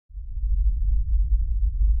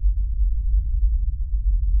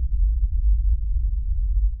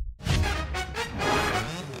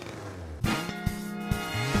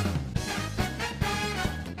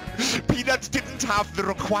don't have the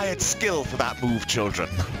required skill for that move, children.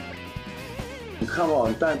 Come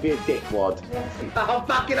on, don't be a dickwad. Oh,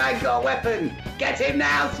 fucking I ain't got a weapon! Get him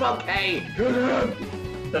now, Smoky!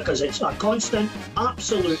 Because it's a constant,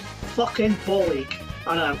 absolute fucking bollock,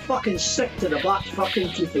 and I'm fucking sick to the back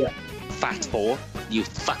fucking teeth of it. Fat whore, you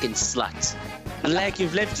fucking slut. And Leg,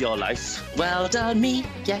 you've lived your life. Well done, me.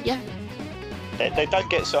 Yeah. They don't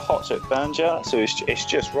get so hot so it burns you, so it's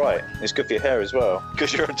just right. It's good for your hair as well,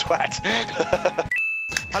 because you're a twat.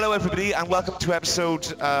 Hello everybody and welcome to episode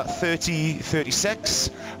 36.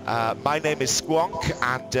 My name is Squonk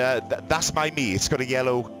and that's my me. It's got a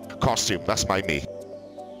yellow costume. That's my me.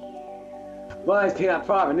 My name's Peanut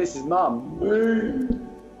Prime and this is Mum.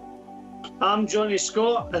 I'm Johnny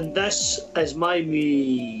Scott and this is my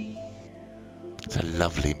me. It's a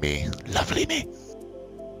lovely me. Lovely me.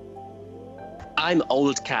 I'm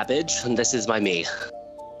Old Cabbage and this is my me.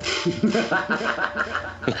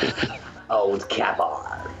 Old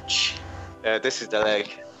Cabbage. This is the leg,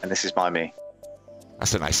 and this is my me.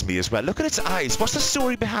 That's a nice me as well. Look at its eyes. What's the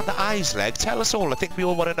story behind the eyes, Leg? Tell us all. I think we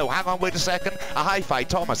all want to know. Hang on, wait a second. A hi-fi.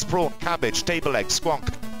 Thomas, Prawn, Cabbage, Table Leg,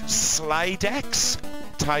 Squonk, Slidex,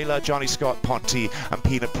 Tyler, Johnny Scott, Ponty, and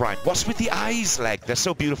Peanut Prime. What's with the eyes, Leg? They're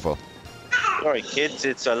so beautiful. Sorry, kids.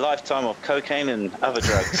 It's a lifetime of cocaine and other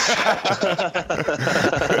drugs.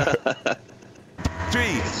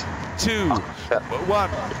 3, 2, 1.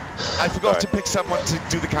 I forgot to pick someone to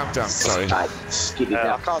do the countdown. Sorry. I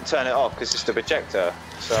can't turn it off because it's the projector.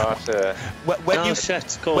 So I have to. When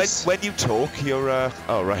you talk, you're.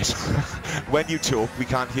 Oh right. When you talk, we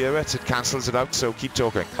can't hear it. It cancels it out. So keep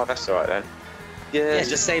talking. Oh, that's all right then. Yeah,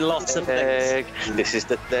 just say lots of things. This is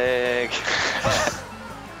the leg.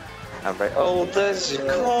 Oh, there's a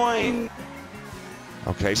coin.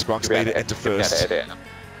 Okay, Squonk's made it into first.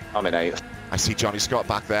 I'm in 8th. I see Johnny Scott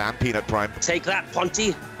back there and Peanut Prime. Take that,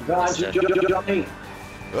 Ponty. Johnny.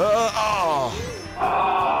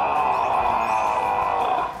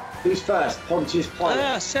 Who's first? Pontius Pilate.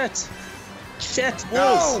 Ah, shit. Shit,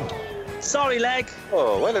 Wolves. No. Sorry, Leg.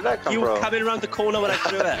 Oh, where did that come You from? were coming around the corner when I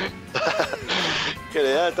threw it.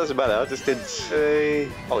 Yeah, it doesn't matter. I just didn't see.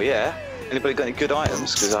 Oh, yeah. Anybody got any good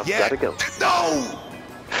items? Because I've got to go. No!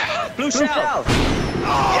 Blue shell.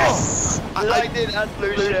 Oh! Yes! Lightning and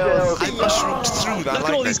blue shells. I mushroomed through that. Look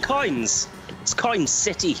at all these coins. It's Coin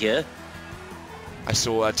City here. I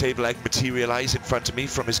saw a Table Leg materialise in front of me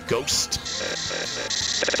from his ghost.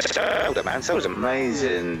 Oh, man, that was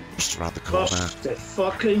amazing. Just around the corner. First to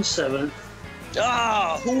fucking 7th.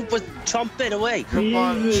 Ah, who was chomping away? Come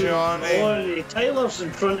on, Johnny. Taylor's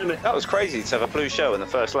in front of me. That was crazy to have a blue shell in the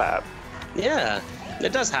first lap. Yeah,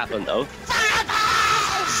 it does happen though.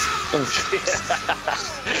 Who was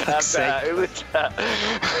that?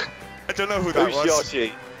 I don't know who that was.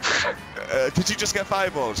 Yoshi? Did you just get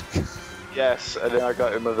fireballed? Yes, and then I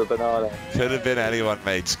got him with a banana. Could have been anyone,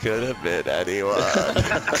 mates. Could have been anyone.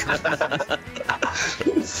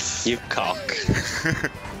 You cock.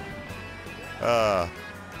 I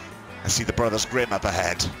see the brothers Grimm up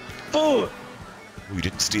ahead. Oh! You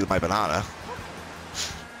didn't steal my banana.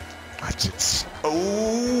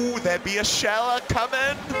 Oh, there be a shell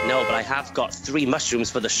coming. No, but I have got 3 mushrooms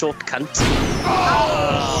for the short cunt.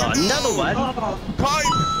 Oh, another one. Pipe.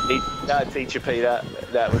 That'll teach you, Peter.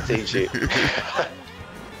 That will teach you.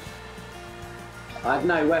 I had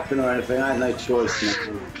no weapon or anything, I had no choice.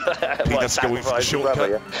 Peanut's going for the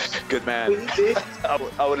shortcut. Good man.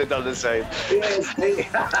 I would have done the same.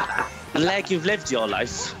 Leg, you've lived your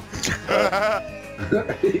life. Yeah,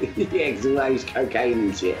 because all those cocaine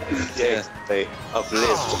and shit. Yeah, I've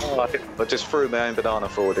lived. I just threw my own banana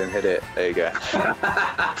forward and hit it. There you go.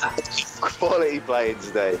 Quality playing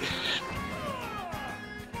today.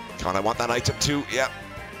 Can't I want that item too? Yeah.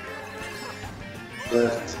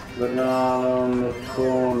 First banana on the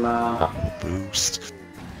corner. Boost.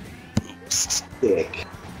 Boost. Dick.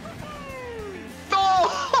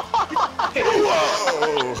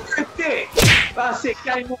 Whoa! Dick! That's it,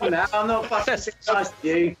 game on now. I'm not fucking nice to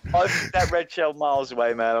you. I've seen that red shell miles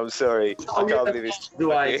away, man. I'm sorry. I can't believe it's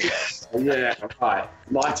Yeah, right.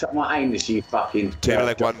 My aim is you fucking. Table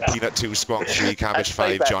Leg 1, Peanut 2, Squonk 3, Cabbage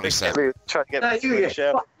 5, Johnny 7. Trying to get No, blue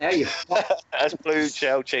shell. fuck. That's blue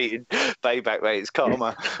shell cheating. Payback, mate. It's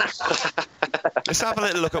karma. Let's have a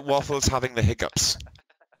little look at Waffles having the hiccups.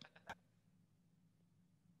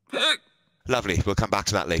 Lovely. We'll come back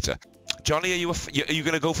to that later. Johnny, are you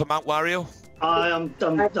going to go for Mount Wario? I am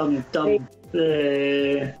the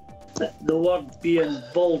word being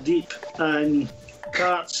ball deep and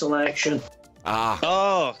cart selection. Ah.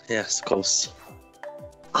 Oh, yes, of course.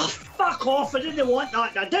 Oh, fuck off! I didn't want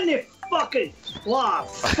that. I didn't fucking. Wow,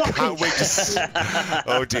 fucking. Can't wait to see.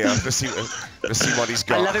 Oh dear, let's see what he's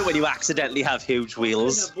got. I love it when you accidentally have huge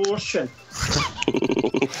wheels. An abortion.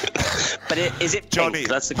 But is it pink? Jonny.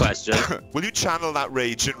 That's the question. Will you channel that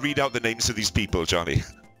rage and read out the names of these people, Jonny?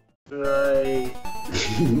 Right.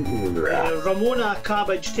 Ramona,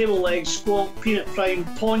 Cabbage, Table Leg, Squonk, Peanut Prime,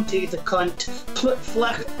 Ponty the Cunt,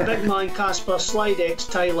 Flick, Big Man, Casper, Slidex,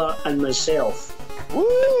 Tyler, and myself.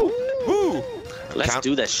 Woo! Woo! Let's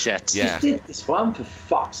do this shit. Yeah. Who did this one, for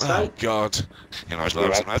fuck's sake? Oh God. You know,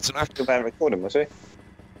 that's Go back and record him, was he?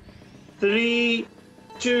 3,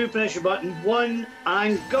 2, press your button, 1,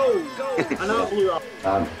 and go! And I blew up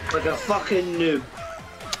like a fucking noob.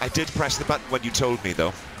 I did press the button when you told me,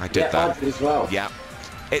 though. I did Yeah, I that. did as well. Yeah.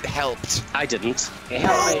 It helped. I didn't. It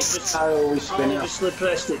helped me. I always I spin it. obviously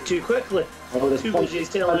pressed it too quickly. Oh, there's Too busy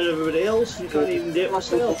telling everybody else, you can't even do it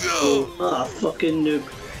myself. Ah, fucking noob.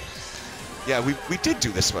 Yeah, we did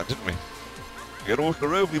do this one, didn't we? You're all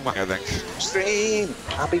we might, I think. Stream!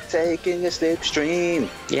 I'll be taking your slipstream.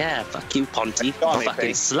 Yeah, fuck you, Ponty. Go on, me, Fucking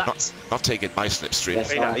Pete. slut. Not taking my slipstream. Yes.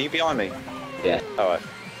 Hey, are you behind me? Yeah. Alright.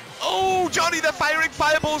 Oh, Jonny, they're firing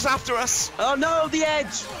fireballs after us. Oh no, the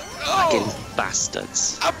edge! Oh, Fucking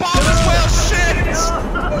bastards. a bomb as well.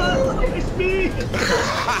 Shit! It's me!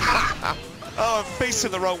 Oh, I'm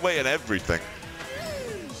facing the wrong way and everything.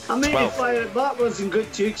 I made 12. it fire it backwards and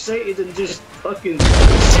got too excited and just fucking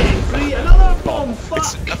set free. Another bomb, fuck!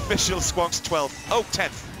 It's official Squonk's 12th. Oh,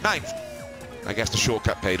 10th. 9th. I guess the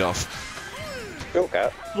shortcut paid off.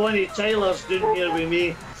 Shortcut. Bonnie Tyler's doing here with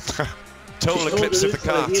me. Total She's eclipse of the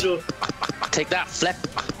holding car. it for a hero. Take that, Flip.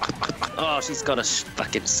 Oh, she's got a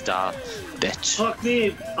fucking star, bitch. Fuck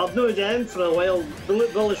me, I've known them for a while. They look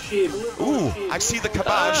full of shame. Ooh, I see the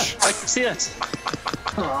cabbage. I can see it.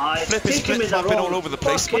 Ah, it's Flip is taking me the flip-flopping wrong all over the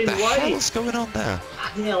place. What fucking the way. hell's going on there?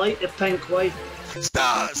 Yeah, I like the pink way.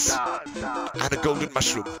 Stars! And a golden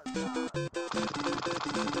mushroom.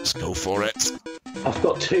 Let's go for it. I've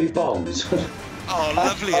got 2 bombs. Oh,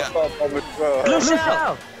 lovely. I've got a bomb as well. Blue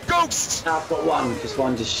shell! Ghost! I've got 1, because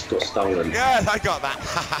 1 just got stolen. Yeah, I got that.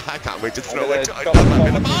 I can't wait to throw Yeah, it. got Oh, the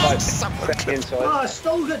bomb oh, right someone back clipped. inside. Ah, I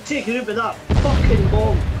still got taken out with that fucking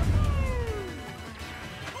bomb.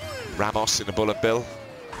 Ramos in a bullet bill.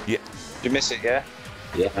 Yeah. Did you miss it, yeah?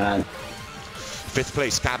 Yeah, man. 5th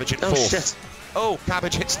place, Cabbage in 4th. Oh shit. Oh,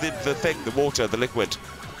 Cabbage hits the thing, the water, the liquid.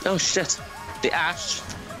 Oh shit. The ash.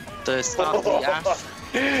 The sparkly ash.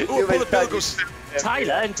 Oh, bullet bill goes...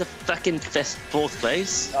 Tyler into fucking 4th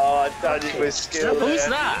place. Oh, I done it with skill. Who's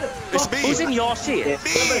that? It's me. Who's in your seat?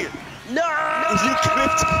 Me! No! You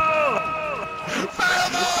clipped...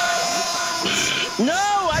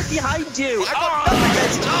 No, I'm behind you. I got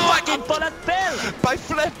nothing. Oh, fucking bullet bill. By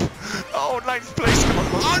Flip! Oh, 9th place, come on.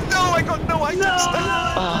 Oh no, I got no items!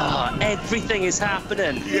 Oh, everything is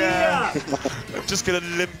happening. Yeah! I'm just gonna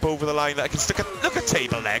limp over the line that I can stick a... Look at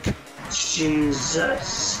Table Leg!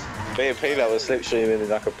 Jesus. Me and Pilo was slipstreaming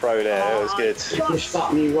like a pro there. It was good. You just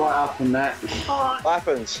fucked me right up on that. Oh, What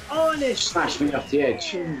happens? honest. Smashed me off the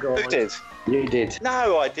edge. Who God. did? You did.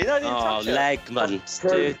 No, I didn't. I didn't Oh, touch it. Legman.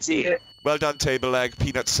 Dirty. Well done, Table Leg.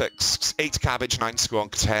 Peanut 6, 8 Cabbage, 9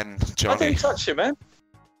 Squonk, 10 I Jonny. didn't touch it, man.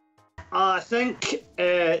 I think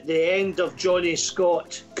the end of Johnny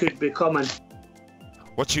Scott could be coming.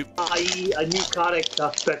 What you... I.e. a new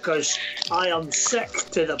character, because I am sick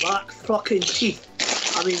to the back fucking teeth.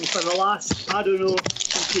 I mean, for the last, I don't know,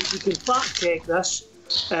 you can fact check this,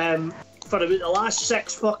 for about the last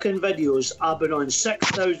 6 fucking videos, I've been on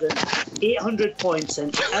 6,800 points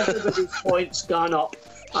and everybody's points gone up.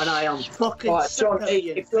 And I am fucking Right, sick John, of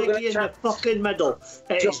being if you're gonna in the fucking middle.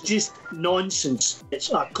 It's just nonsense. It's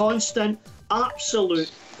a constant, absolute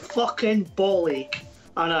fucking ball ache.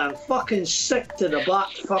 And I'm fucking sick to the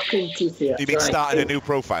back fucking tooth here. You mean starting a new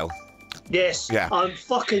profile? Yes, Yeah. I'm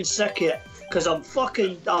fucking sick of it. Because I'm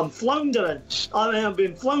floundering. I mean, I've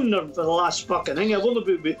been floundering for the last fucking thing. I've only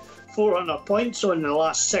put about 400 points on in the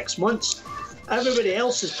last 6 months. Everybody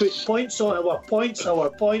else has put points on our points, our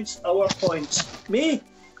points, our points. Me?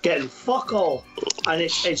 Getting fuck all. And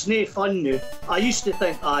it's no fun now. I used to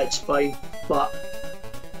think, it's fine. But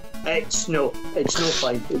it's no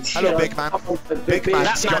fine. It's Hello, shit. big man. Big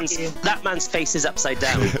man's got... That man's face is upside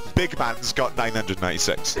down. Big man's got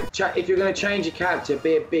 996. If you're going to change your character,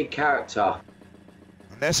 be a big character.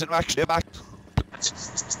 There's an actually back.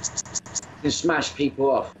 And smash people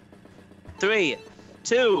off. 3,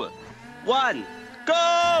 2, 1,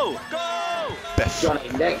 go! Go! Johnny,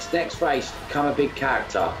 next race, become a big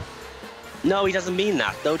character. No, he doesn't mean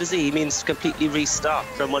that, though, does he? He means completely restart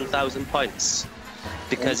from 1,000 points.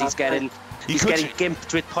 Because he's getting He's getting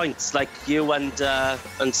gimped with points like you and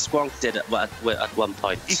Squonk did at one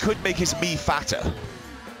point. He could make his me fatter.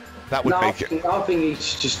 That would make it. I think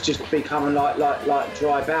he's just becoming like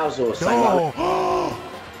dry Bowser or something. No.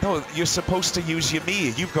 No, you're supposed to use your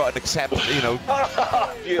me. You've got to accept, you know.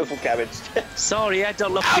 Beautiful Cabbage. Sorry, I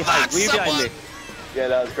don't look behind. Were you behind me? Yeah,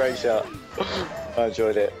 that was a great shot. I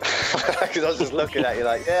enjoyed it. Because I was just looking at you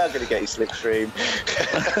like, yeah, I'm going to get you slipstream.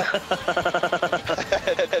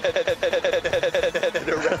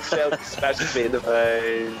 The red shell smashed me in the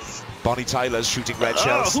face. Bonnie Tyler's shooting red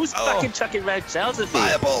shells. Who's fucking chucking red shells at me?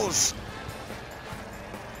 Fireballs!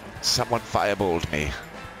 Someone fireballed me.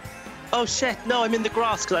 Oh shit, no, I'm in the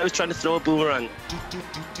grass because I was trying to throw a boomerang.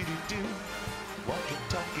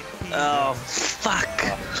 Oh, fuck.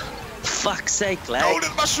 Fuck's sake, Leg.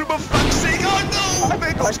 Golden mushroom of fuck's sake! Oh no!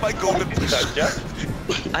 There goes my golden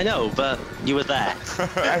mushroom. I know, but you were there.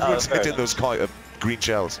 Everyone's hitting those green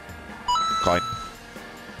shells. Coin.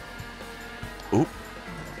 Oop.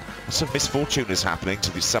 Some misfortune is happening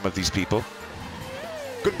to some of these people.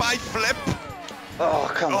 Goodbye, Flip!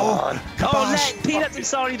 Oh, come on. Oh, Leg, Peanuts, I'm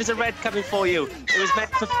sorry, there's a red coming for you. It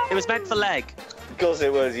was meant for Leg. Of course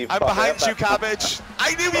it was, you I'm behind you, Cabbage.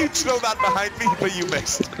 I knew you'd throw that behind me, but you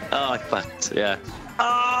missed. Oh, I fucked, yeah.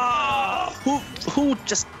 Oh, who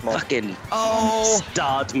just fucking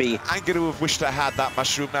starred me? I'm going to have wished I had that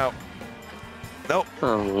mushroom now. Nope.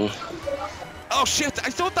 Oh. Oh shit, I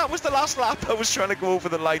thought that was the last lap. I was trying to go over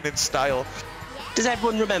the line in style. Does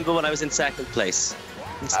everyone remember when I was in second place?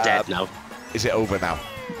 It's dead now. Is it over now?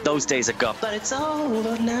 Those days are gone. But it's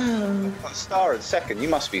over now. Got a star in second, you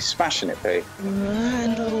must be smashing it, Pete.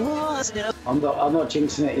 I'm not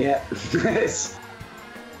jinxing it yet.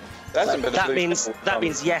 That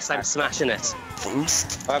means yes, I'm smashing it.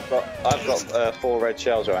 I've got 4 red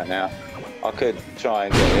shells right now. I could try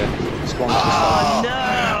and get you. Squonk. Oh no!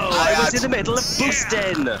 I was in the middle of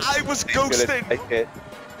boosting. I was ghosting. Take it.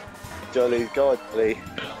 Jolly, go on, Jolly.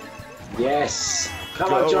 Yes.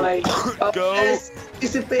 Come on, Johnny. Go. Yes.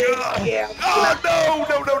 It's a big. Yeah. Oh no!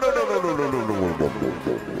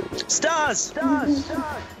 Stars!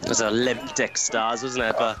 It was Olymp dick stars, wasn't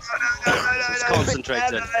it? But it's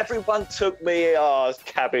concentrated. Everyone took me. Oh,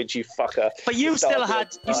 Cabbage, you fucker. But you still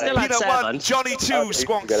had 7. 1, Johnny 2,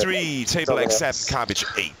 Squonk 3, Table Leg 7, Cabbage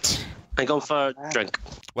 8. I'm going for a drink.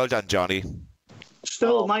 Well done, Johnny.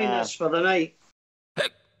 Still minus for the night.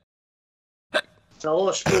 I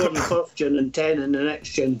lost 4 in the first gen and 10 in the next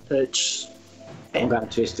gen. I'm going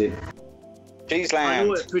twisted. Cheese I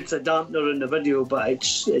know land. it puts a dampener in the video, but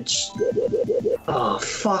it's. Oh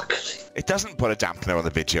fuck! It doesn't put a dampener on the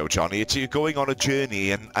video, Johnny. You're going on a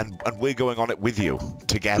journey, and we're going on it with you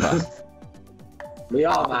together. We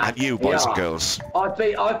are, man. And you, boys and girls. I've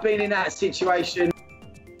been in that situation.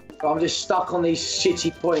 I'm just stuck on these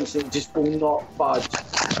shitty points and just will not budge.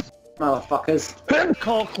 Motherfuckers.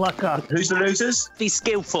 Cocklicker. Who's the losers? Be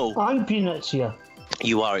skillful. I'm Peanuts here.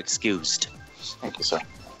 You are excused. Thank you, sir.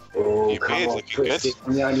 Oh, Your come beard's on, looking good. Twisted.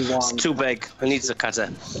 I'm the only one. It's too big. I need a cutter.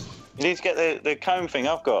 You need to get the comb thing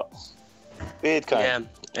I've got. Beard comb.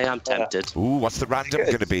 Yeah, I'm tempted. Ooh, what's the random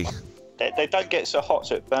going to be? They don't get so hot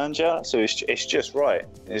so it burns you, so it's just right.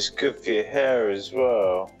 It's good for your hair as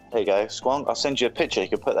well. There you go, Squonk. I'll send you a picture. You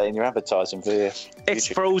can put that in your advertising for your It's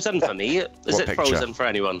YouTube. frozen for me. Is What it picture? frozen for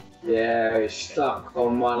anyone? Yeah, it's stuck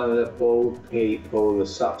on one of the bald people,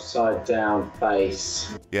 this upside down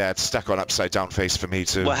face. Yeah, it's stuck on upside down face for me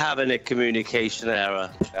too. We're having a communication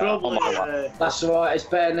error. Probably. That's alright, it's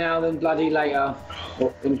better now than bloody later.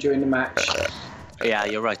 Or during the match. Yeah,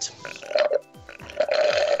 you're right.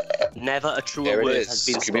 Never a truer There word it has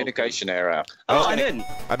been is. Communication error. spoken. Oh, I'm in.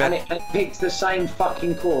 And it picked the same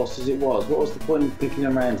fucking course as it was. What was the point of picking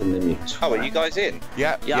them random then, you Oh, are you guys in?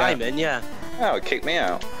 Yeah, Yeah, I'm in. Yeah. Oh, it kicked me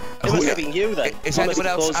out. It must yeah. have been you then. Is What anyone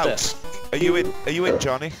else caused out? it? Are you in,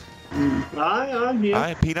 Johnny? I'm here.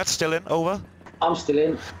 Aye, Peanut still in? Over? I'm still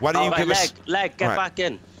in. Why don't you Right, give us... leg, get Right. back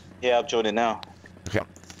in. Yeah, I'm joining now. Okay.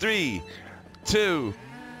 3, 2,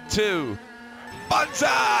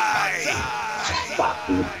 Banzai!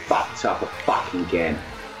 Fucking fucked up fucking again.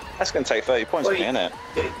 That's going to take 30 points from me, isn't it?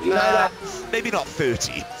 You know that Maybe not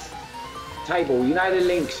 30. table, you know the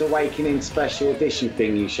Link's Awakening special edition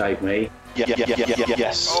thing you showed me?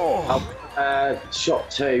 Yes. Oh, Shop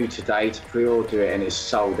 2 today to pre-order it and it's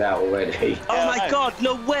sold out already. Oh Yeah, my I know. God,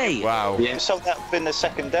 no way. wow. Yeah, it sold out within the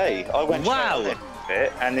second day. I went Wow. straight on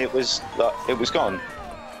it, and it was gone.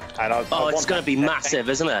 And I Oh, it's want going to be that. massive,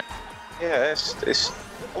 isn't it? Yeah, it's.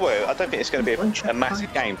 Well, I don't think it's going to be a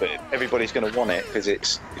massive game, but everybody's going to want it because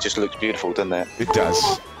it just looks beautiful, doesn't it? It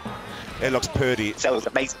does. It looks pretty. Sells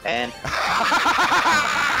amazing, man.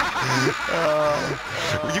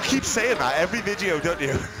 You keep saying that every video, don't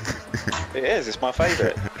you? It is. It's my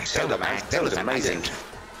favourite. That was amazing.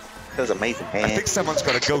 That was amazing. I think someone's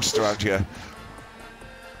got a ghost around here.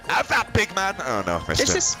 Have that, big man! Oh no, missed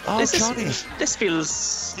it. Jonny. This feels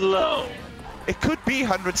slow. It could be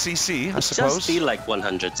 100cc, I It suppose. does feel like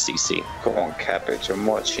 100cc. Come on, Cabbage, I'm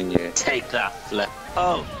watching you. Take that, Flip.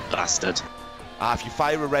 Oh, bastard. If you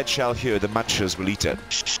fire a red shell here, the munchers will eat it.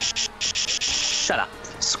 Shut up,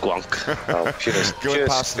 Squonk. Oh, Going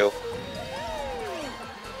past skill.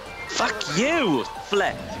 Fuck you,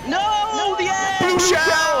 Flip. No, the end! Blue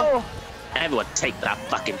shell! Everyone take that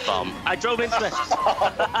fucking bomb. I drove into it.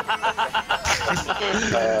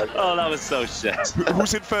 Oh, that was so shit.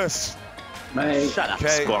 Who's in first? Mate. Shut up,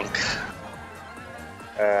 Okay. Squonk.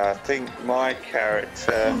 I think my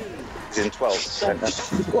character is in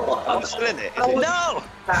 12th. I'm still in it. No!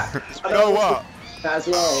 No, what? That as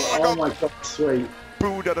well. Oh my god, sweet.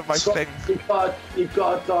 Booed out of my So, thing. you've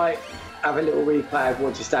got to like have a little replay of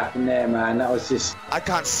what just happened there, man. That was just. I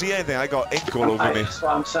can't see anything. I got ink all over me. That's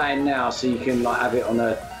what I'm saying now, so you can like have it on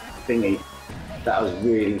a thingy. That was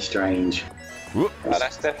really strange. Whoop.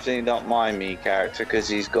 That's definitely not my me character because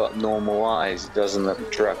he's got normal eyes. He doesn't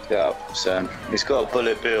look drugged up. So he's got a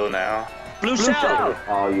bullet bill now. Blue shell!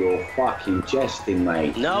 Oh, you're fucking jesting,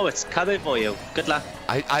 mate. No, it's coming for you. Good luck.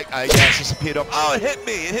 I just appeared up. Oh, it hit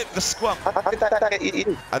me. It hit the squonk.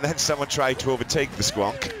 And then someone tried to overtake the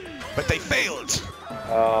squonk, but they failed.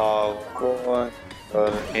 Oh, boy.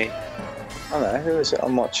 Oh no, who is it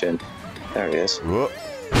I'm watching? There he is. Whoop.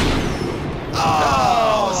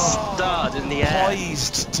 Oh, start in the air.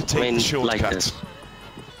 Poised to take the shortcut.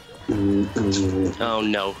 Oh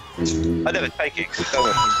no. I never take it because it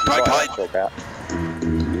doesn't.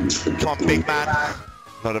 Come on, big man.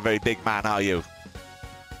 Not a very big man, are you?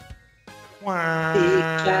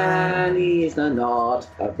 He's not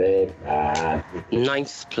a big man.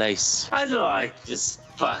 9th place. I like this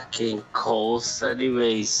fucking course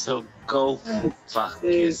anyway, so go fuck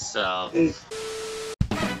yourself.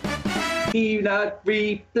 Peanut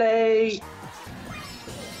replay.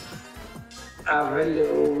 Have a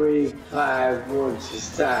little replay of what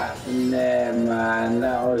just happened there, man.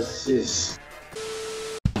 That was just.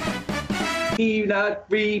 Peanut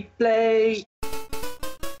replay.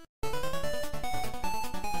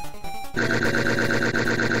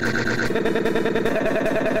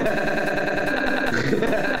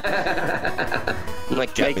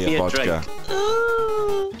 Like, Get make me me a a vodka.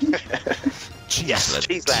 drink. Yes,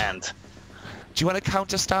 Cheeseland. Do you want to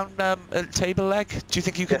count us down, table leg? Do you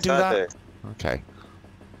think you can Yes, do I that? do. Okay.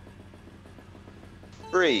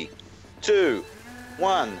 3, 2,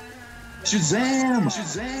 1. Shazam!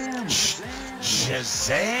 Shazam!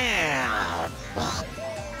 Shazam!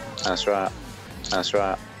 That's right. That's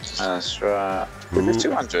right. That's right. Is it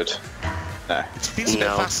 200? No. It feels a bit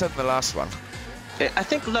No. faster than the last one. I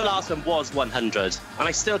think the last one was 100, and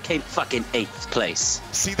I still came fucking 8th place.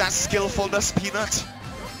 See that skillfulness, Peanut?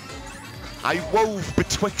 I wove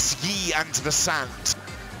betwixt ye and the sand.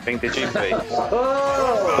 I think did you be?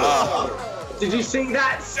 Oh! Did you see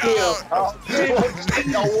that skill? Oh, what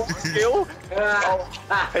skill?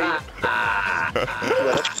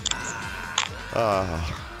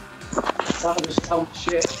 That was some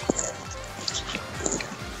shit.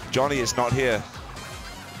 Jonny is not here.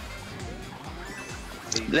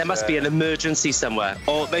 There must be an emergency somewhere,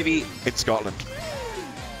 or maybe In Scotland.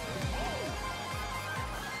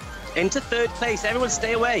 into 3rd place. Everyone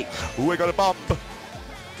stay away. Ooh, I got a bomb.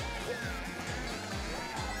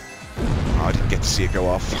 Oh, I didn't get to see it go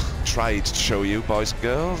off. Tried to show you, boys and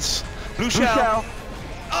girls. Blue shell.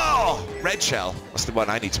 Oh, red shell. That's the one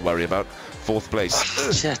I need to worry about. 4th place.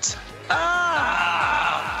 Shit.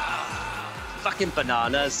 Ah! Fucking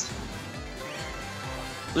bananas.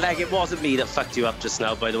 Leg, it wasn't me that fucked you up just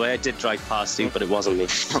now, by the way. I did drive past you, but it wasn't me.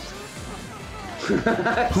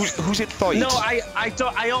 Who's in Thoid? No,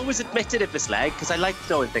 I always admitted it was Leg, because I like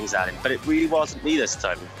throwing things at him, but it really wasn't me this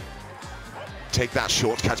time. Take that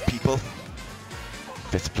shortcut, people.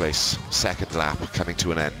 5th place. 2nd lap coming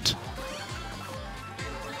to an end.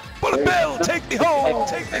 Bullet bill, take me home!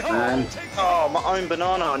 Take me home! Oh, my own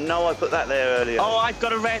banana. I know I put that there earlier. Oh, I've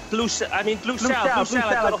got a blue shell. I've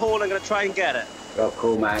got a hole. I'm going to try and get it. Oh,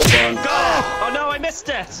 cool, man. Go on. Go! Oh no, I missed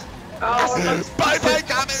it. Oh, Bye-bye,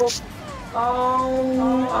 Cabbage!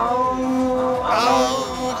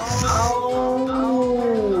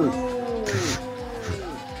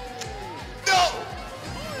 No!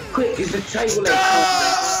 Quick, is the table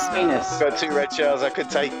minus? Got 2 red shells. I could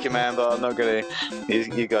take you, man, but I'm not gonna.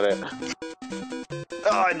 You got it.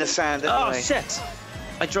 Oh, in the sand. Oh Anyway. shit!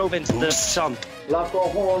 I drove into the sun. Well, I've got a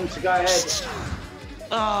horn to go ahead.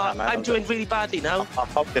 Oh, I'm doing really badly now. I'm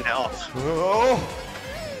popping it off. Oh.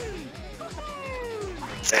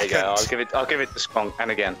 There you go. I'll give it to Squonk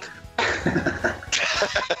and again.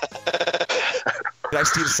 Did I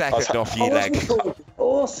steal second off ye leg?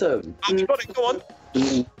 Awesome. Oh, you got it. Go on.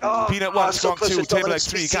 Peanut 1, Squonk 2, Table Leg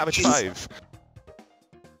 3, Cabbage 5.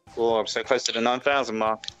 Oh, I'm so close to the 9,000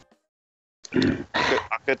 mark.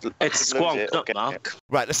 It's Squonk, not Mark.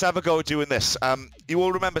 Right, let's have a go at doing this. You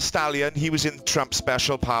all remember Stallion? He was in Trump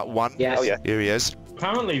Special Part 1. Yes. Oh, yeah. Here he is.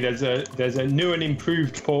 Apparently there's a new and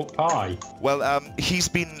improved pork pie. Well, he's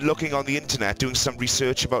been looking on the internet, doing some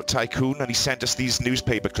research about Tycoon, and he sent us these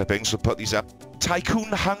newspaper clippings. We'll put these up. Tycoon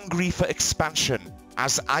hungry for expansion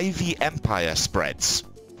as Ivy Empire spreads.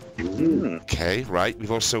 Okay, right.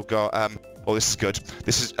 We've also got... oh, this is good.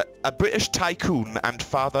 This is a British tycoon and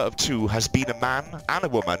father of 2 has been a man and a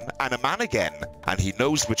woman and a man again, and he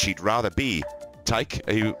knows which he'd rather be. Tyke,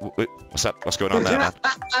 are you... What's up? What's going on there, man?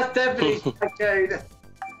 That's definitely Tycoon.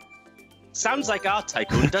 Sounds like our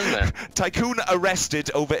Tycoon, doesn't it? Tycoon arrested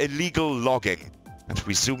over illegal logging. And if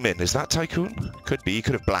we zoom in, is that Tycoon? Could be. He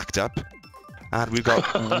could have blacked up. And we've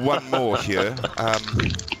got one more here.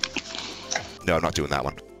 No, I'm not doing that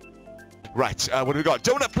one. Right, what have we got?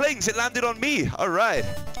 Donut Plings, it landed on me. All right.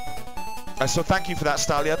 So thank you for that,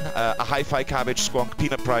 Stallion. A Hi-Fi Cabbage, Squonk,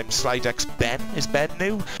 Peanut Prime, Slidex, Ben. Is Ben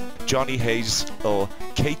new? Jonny Hayes, or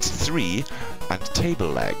Kate 3, and Table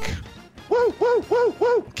Leg. Woo, woo, woo,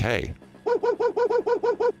 woo. Okay.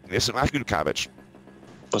 There's some good cabbage.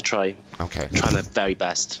 I'll try. Okay. Try my very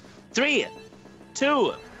best. 3,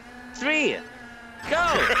 2, 3,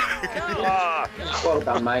 go! Well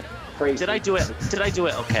done, mate. Did I do it? Did I do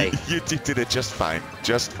it okay? You did it just fine.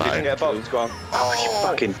 Just You fine. get a box, go on. Oh, you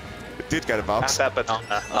fucking... Did get a box. That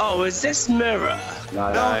banana. Oh, is this mirror?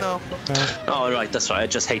 No. Oh, right, that's right. I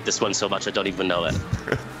just hate this one so much I don't even know it.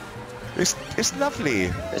 It's lovely.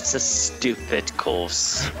 It's a stupid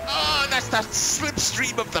course. Oh, that's that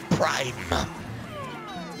slipstream of the Prime.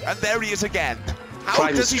 And there he is again. How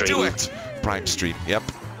Prime does he do stream. it? Prime stream, yep.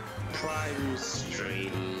 Prime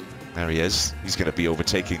stream. There he is. He's going to be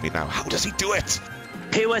overtaking me now. How does he do it?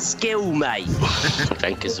 Pure skill, mate. I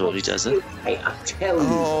think is what he does it. Hey, I tell you,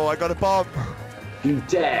 Oh, I got a bomb. you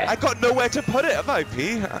dare. I got nowhere to put it, have I,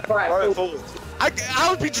 P? Right,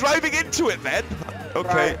 I'll be driving into it then.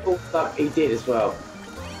 Okay. Right, he did as well.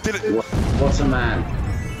 Did it? What a man.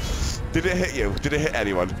 Did it hit you? Did it hit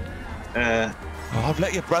anyone? Uh, Oh, I've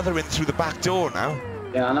let your brother in through the back door now.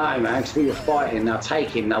 Yeah, I know, man, because we were fighting. Now take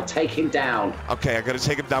him down. Okay, I'm going to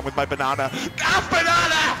take him down with my banana. Ah,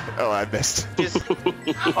 banana! Oh, I missed.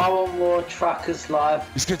 I want more truckers live.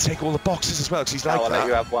 He's going to take all the boxes as well, because he's like I'll that. let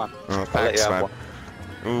you have one. Oh, I'll let thanks, you have man.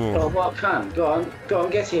 one. Ooh. Oh, what can? Go on,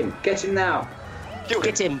 get him. Get him now.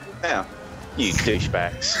 Get him. Now. You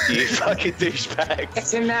douchebags. You fucking douchebags.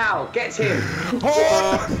 Get him now. Get him.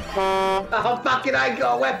 Oh! Oh, fucking I ain't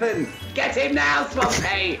got a weapon. Get him now,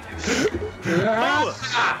 Swampy. Oh,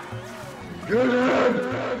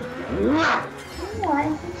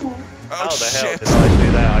 How the hell shit. did I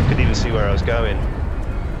do that? I couldn't even see where I was going.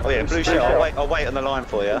 Oh yeah, blue shell. I'll wait on the line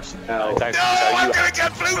for you. No. Don't No, I'm going to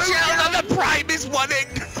get blue shell and the Prime is winning!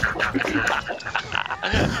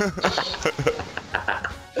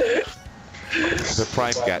 The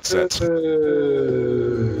Prime gets it.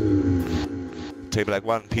 Table Leg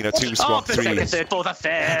 1, Peanut 2, Oh, Squonk for 3. second, third, fourth, and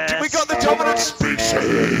fifth. We got the dominant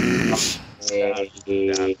species! Hey,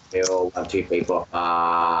 1, 2, 3, 4,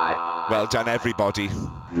 5. Well done, everybody.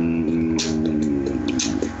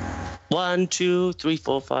 1, 2, 3,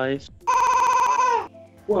 4, 5.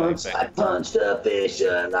 Once I punched a fish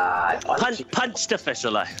alive. Punched the fish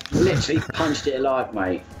alive. Literally punched it alive,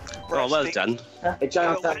 mate. Oh, well done. It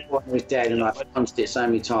jumped up when it was dead, and I punched it so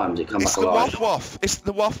many times it come It's back the alive. Waff Waff. It's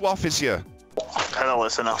the Waff Waff is here. Hello,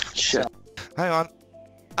 listen up. Shit. Hang on.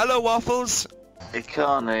 Hello, Waffles. You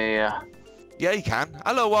can't hear. Yeah, you can.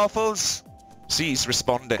 Hello, Waffles. See, he's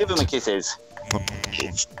responding. Give him a kisses.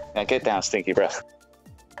 Now get down, stinky breath.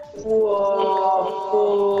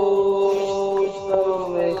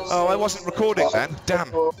 Oh, I wasn't recording then. Damn.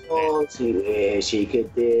 She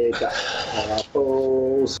could dig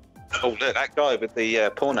apples. Oh look, that guy with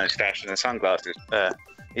the porno stash and the sunglasses.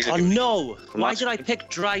 He's Oh looking- no! Why did I pick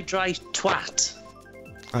dry twat?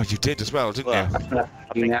 Oh, you did as well, didn't Well, you?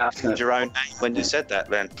 I think you said your own name when you said that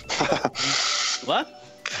then. What?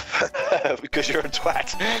 Because you're a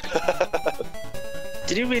twat.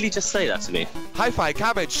 Did you really just say that to me? Hi-Fi,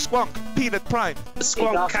 Cabbage, Squonk, Peanut Prime,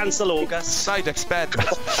 Squonk, cancel August. Sidex Ben,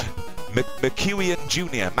 McEwen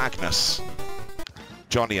Jr., Magnus,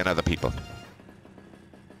 Jonny and other people.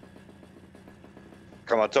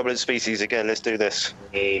 Come on, dominant species again. Let's do this.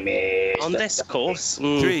 On this course.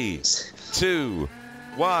 3, 2,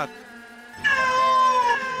 1.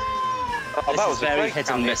 Oh, This that is was a very great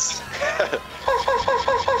hit and miss.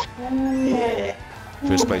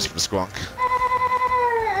 First place from Squonk.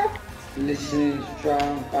 Listening to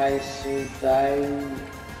drum bass all day.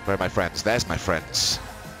 Where are my friends? There's my friends.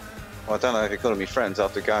 Well, I don't know if you're calling me friends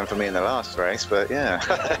after going for me in the last race, but yeah.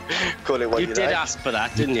 Call it what you You did like. ask for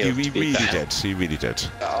that, didn't you? He to be really fair? did. He really did.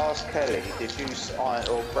 Ask Kelly, did you sign,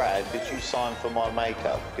 or Brad, did you sign for my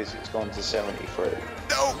makeup because it's gone to 73?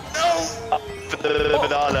 No, no! For the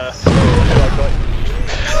banana.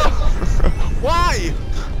 Why?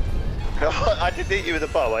 I didn't hit you with the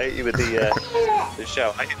bow, I hit you with the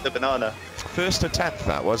shell. I hit the banana. First attempt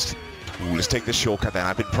that was. Ooh, let's take this shortcut then.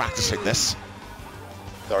 I've been practicing this.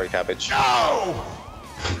 Sorry, Cabbage. No!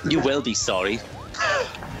 You will be sorry.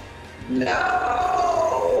 No!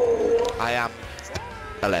 I am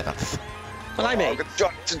 11th. Well, I'm Oh, 8. good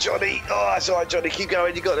job to Johnny. Oh, that's all right, Johnny. Keep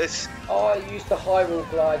going. You got this. Oh, I used the high wall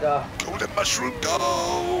glider. Golden mushroom,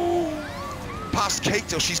 go! Past Kate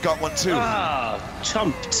till she's got one too. Ah,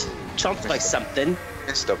 chomped. Chomped by something.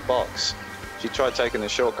 Missed a box. She tried taking the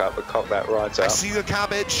shortcut, but cocked that right I up. see the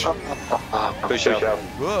cabbage. Push up.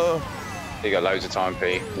 Whoa. You got loads of time,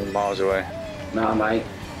 Pete. We're miles away. No, mate.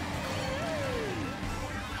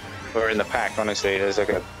 We're in the pack, honestly. There's like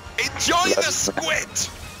a... Enjoy the squid!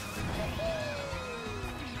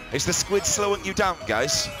 Is the squid slowing you down,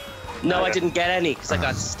 guys? No, I didn't get any because I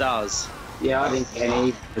got stars. Yeah, I didn't get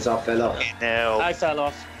any because I fell off. No. I fell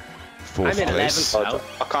off. Fourth I'm in place. 11th now.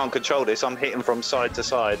 I can't control this. I'm hitting from side to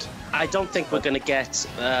side. I don't think we're going to get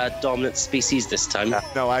dominant species this time.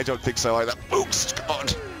 No, I don't think so either. Oops, come on.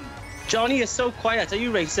 Johnny, you're so quiet. Are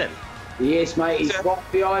you racing? Yes, mate, he's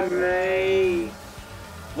right behind me.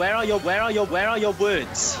 Where are your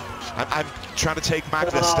words? I'm trying to take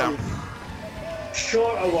Magnus down.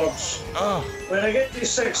 Shorter words. Oh. When I get to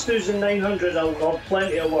 6,900, I'll have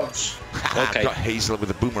plenty of words. I've got Hazel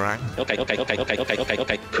with a boomerang. Okay.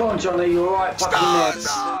 Come on, Johnny, you're right fucking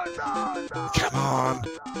there. Come on.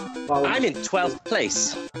 Oh, I'm in 12th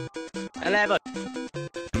place. 11.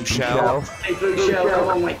 Blue shell. Hey, Blue Shell, come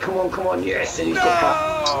on, mate, come on, yes, and he's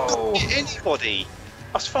got Oh, anybody?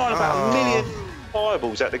 I was firing about a million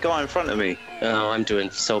fireballs at the guy in front of me. Oh, I'm doing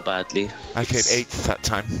so badly. I came 8th that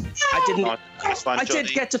time. I didn't. Nice one, I did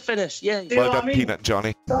Johnny. get to finish. Yeah. You know Well what done, I mean? Peanut and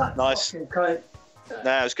Johnny. That Nice. fucking cunt.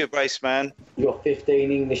 No, it was a good race, man. You got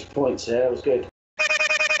 15 English points there, that was good.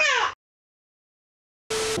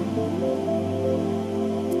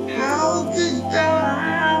 How did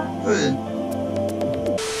that happen?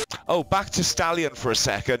 Oh, back to Stallion for a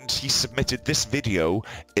second. He submitted this video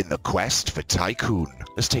in the quest for Tycoon.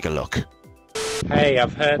 Let's take a look. Hey,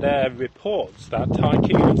 I've heard reports that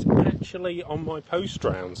Tycoon is actually on my post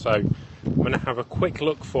round, so I'm going to have a quick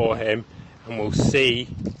look for him and we'll see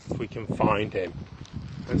if we can find him.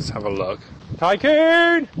 Let's have a look.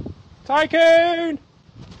 Tycoon! Tycoon!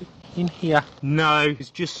 In here. No, it's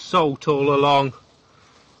just salt all along.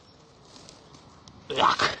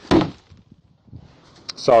 Yuck.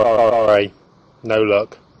 Sorry, no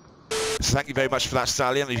luck. So thank you very much for that,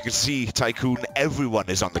 Stallion. As you can see, Tycoon, everyone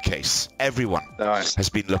is on the case. Everyone Nice. has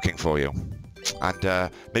been looking for you. And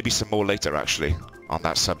maybe some more later, actually, on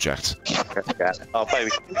that subject. Oh,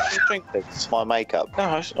 baby, did you drink this? My makeup. No,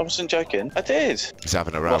 I wasn't joking. I did. He's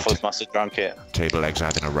having a row. Waffles must have drunk it. Table legs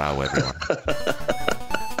having a row, everyone.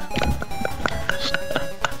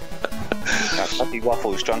 Happy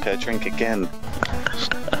Waffles drunk her drink again.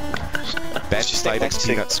 Ben, Just stick Stylex, next to-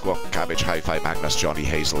 Peanut, Squonk, Cabbage, Hi-Fi, Magnus, Johnny,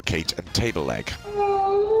 Hazel, Kate, and Table Leg.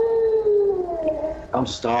 I'm Yeah,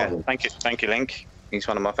 starving. thank you, Link. He's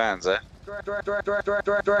one of my fans there.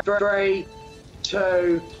 3,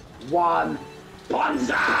 2, 1,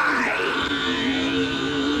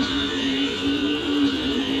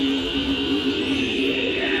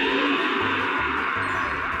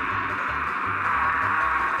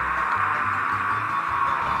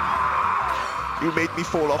 You made me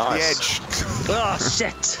fall off Nice. the edge. Oh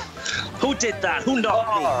shit! Who did that? Who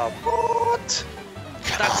knocked me? What?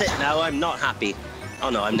 That's it now. I'm not happy. Oh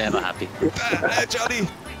no, I'm never happy. There, Johnny.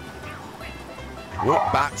 Whoop,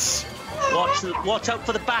 bats. Watch out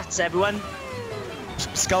for the bats, everyone.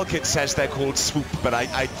 Skullkid says they're called swoop, but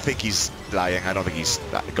I think he's lying. I don't think he's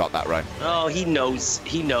got that right. Oh, he knows.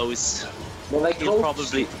 He knows. Well, they He'll called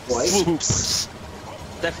probably Wait. swoops.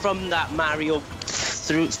 They're from that Mario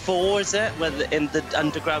through 4, is it? Where in the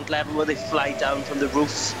underground level where they fly down from the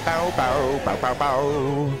roofs. Bow, bow, bow, bow, bow.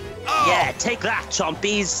 Oh. Yeah, take that,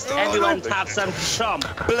 chompies. Everyone have some chomp.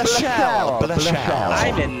 Blashell.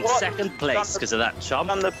 I'm in second place because of that chomp.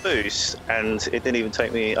 On the boost, and it didn't even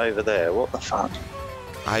take me over there. What the fuck?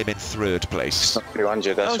 I'm in 3rd place.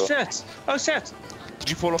 200, that's Oh what. shit! Oh shit! Did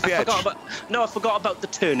you fall off the edge? I forgot about the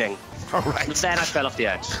turning. All right. Then I fell off the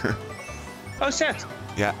edge. Oh shit!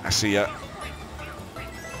 Yeah, I see you.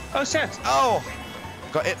 Oh shit! Oh!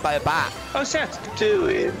 Got hit by a bat. Oh shit! Do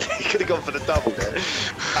it. You could have gone for the double there.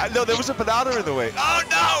 No, there was a banana in the way. Oh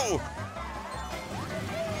no!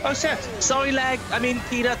 Oh shit! Sorry, Leg. I mean,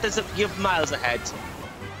 Peanut, you're miles ahead.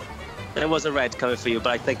 There was a red coming for you, but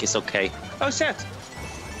I think it's okay. Oh shit!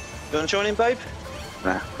 You want to join in, babe?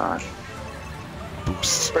 Nah, alright.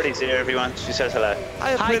 Boost. Pretty's here, everyone. She says hello.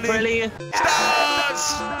 Hi, Prilly.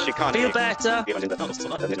 Stars! She can't Feel hear. better.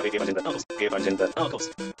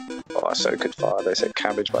 Oh, that's so good fire. They said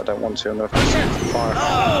cabbage, but I don't want to. I'm going to fire.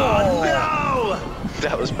 Oh no!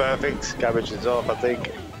 That was perfect. Cabbage is off, I think.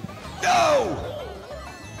 No!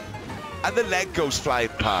 And the leg goes flying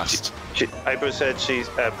past. April said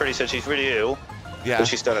Pretty said she's really ill, Yeah. but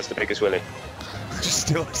she still has the biggest willy. Just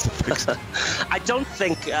still has to fix it. I don't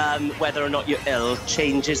think whether or not you're ill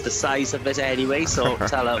changes the size of it anyway, so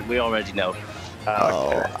tell her we already know.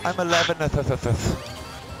 Oh, I'm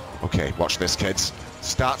 11th. Okay, watch this, kids.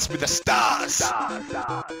 Starts with the stars.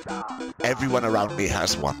 Everyone around me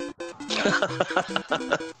has one.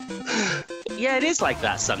 Yeah, it is like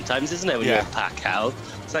that sometimes, isn't it, when you're in pack hell?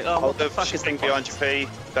 It's like, oh, what the fuck is thing behind your P?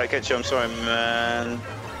 Don't get you, I'm sorry, man.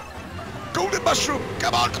 Golden mushroom!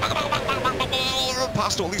 Come on!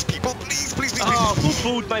 Past all these people, please. Oh, who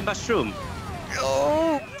fooled my mushroom?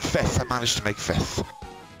 Oh, 5th. I managed to make 5th.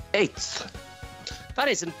 8th. That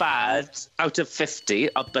isn't bad. Out of 50,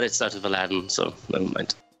 but it's out of 11, so never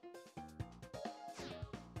mind.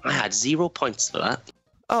 I had 0 points for that.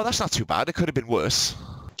 Oh, that's not too bad. It could have been worse.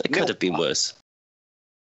 It could have been worse.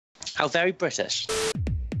 How very British.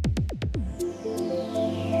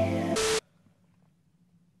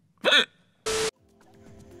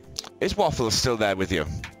 Is Waffles still there with you?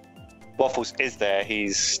 Waffles is there.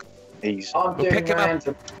 He's. I'm doing pick him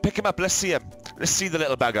random. up. Pick him up. Let's see him. Let's see the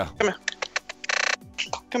little bugger.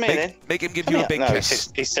 Come here, then. Make him give Come you here. a big No,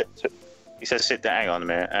 kiss. he says sit down. Hang on a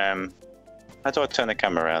minute. How do I turn the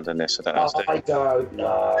camera around on this? I don't know. I don't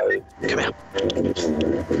know. Come here.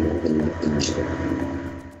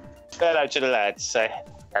 Hello to the lads. Say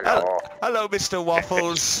hello. Hello, Mr.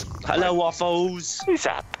 Waffles. Hello, Waffles. Who's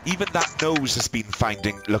that? Even that nose has been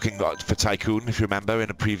looking for Tycoon, if you remember, in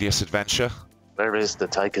a previous adventure. Where is the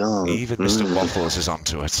Tycoon? Even Mr. Waffles is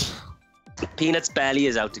onto it. Peanut's belly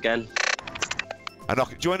is out again. Do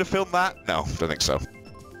you want to film that? No, don't think so.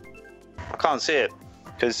 I can't see it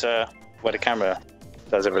because where the camera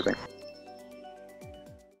does everything.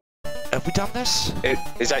 Have we done this?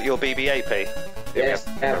 Is that your BB-8P? Yes,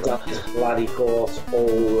 I've done this bloody course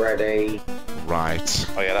already. Right.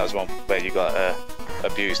 Oh yeah, that was one where you got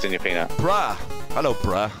abused in your peanut. Bruh. Hello,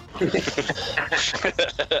 bruh.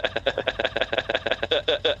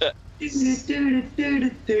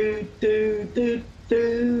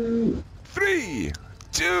 3,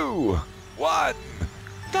 2, 1,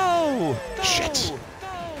 go! Shit.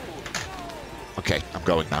 Okay, I'm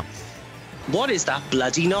going now. What is that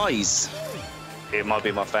bloody noise? It might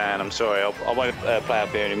be my fan. I'm sorry. I won't play up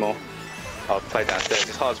here anymore. I'll play downstairs.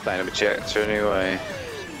 It's hard playing a projector anyway.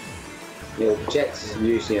 The projector is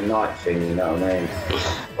usually a night thing, you know what I mean?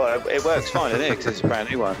 Well, it works fine, doesn't it? Because it's a brand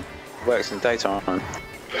new one. It works in daytime.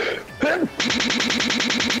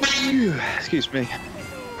 Excuse me.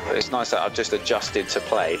 But it's nice that I've just adjusted to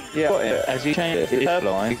play. Yeah, as you changed it,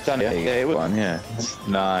 you've done it. Yeah, it was. Yeah,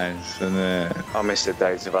 nice, isn't it? I miss the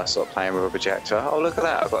days of us sort of playing with a projector. Oh, look at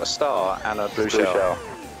that! I've got a star and a blue shell.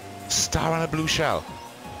 Star and a blue shell.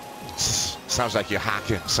 Sounds like you're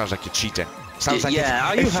hacking. Sounds like you're cheating. Sounds like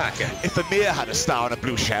are you hacking? If Amir had a star and a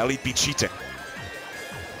blue shell, he'd be cheating.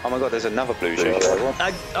 Oh my god, there's another blue shell.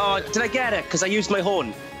 Did I get it? Because I used my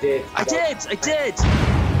horn. I did.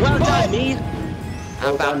 Well done, me.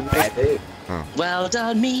 Well done, Eddie. Well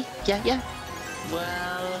done, me. Yeah.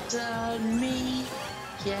 Well done, me.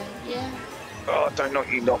 Yeah. Oh, don't knock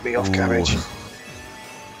me off, Cabbage.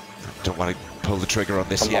 Don't want to pull the trigger on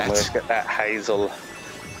this Come yet. on, let's get that Hazel.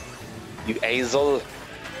 You Hazel.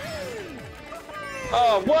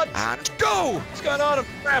 Oh, what? And go! What's going on? I'm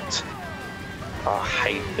trapped. Oh, I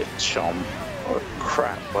hate the chom. What a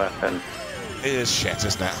crap weapon. It is shit,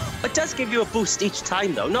 isn't it? It does give you a boost each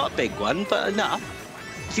time, though. Not a big one, but enough.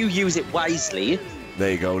 If you use it wisely.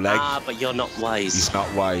 There you go, Leg. Ah, but you're not wise. He's not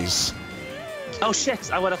wise. Oh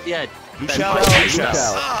shit, I went off the edge. Blue Ben, shell. blue Blue shell.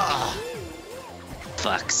 shell. Ah.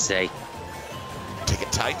 Fuck's sake. Take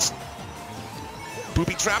it tight.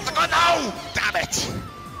 Booby trap. Oh no! Damn it!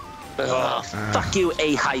 Oh, fuck you,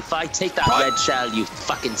 A Hi-Fi. Take that red shell, you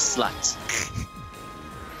fucking slut.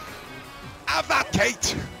 Have that,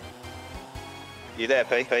 Kate! You there,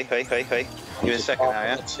 P? You in second now,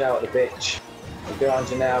 yeah? Shout at the bitch. I'm behind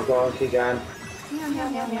you now, go on, keep going.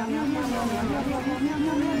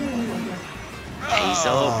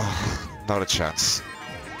 Hazel. Not a chance.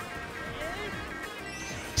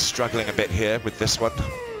 Struggling a bit here with this one.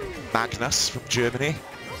 Magnus from Germany.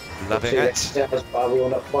 Loving it. I will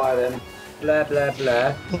not buy them. Blah, blah,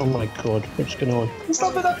 blah. Oh my god, what's going on?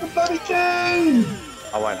 Stop it up for bloody June!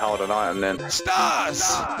 I won't hold an item then. Stars!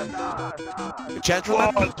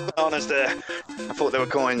 Gentlemen. Oh, bananas there. I thought there were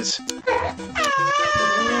coins.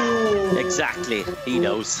 Exactly. He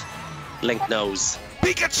knows. Link knows.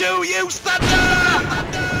 Pikachu, use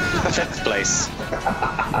thunder! Fifth place.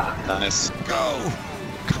 Nice. Go!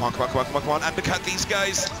 Come on, come on, come on, come on, come on. Undercut these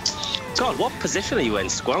guys. God, what position are you in,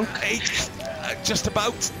 Squonk? 8, just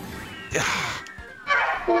about.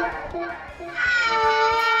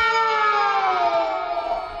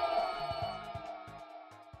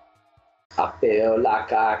 I feel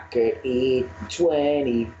like I could eat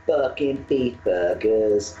 20 fucking beef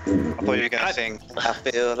burgers. I thought you were going to sing, I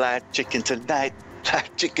feel like chicken tonight,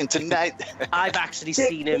 like chicken tonight. I've actually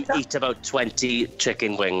seen him eat about 20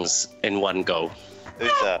 chicken wings in one go.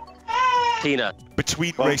 Who's that? Peanut.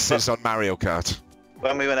 Between races on Mario Kart.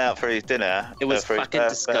 When we went out for his dinner, It was for his fucking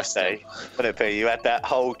disgusting. birthday, wouldn't it be? You had that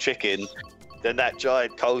whole chicken, then that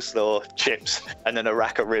giant coleslaw, chips, and then a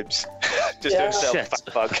rack of ribs. Just to himself, Shit. fat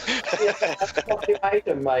bug. Yeah, I fucking made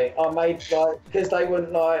them, mate. I made, like, because they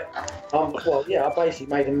wouldn't, like, well, yeah, I basically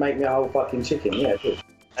made them make me a whole fucking chicken, yeah. Good.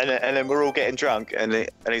 And then we're all getting drunk, and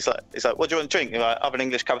he's like, what do you want to drink? You're like, I have an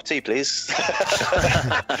English cup of tea, please.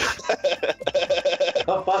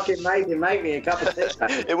 I fucking made him make me a cup of tea.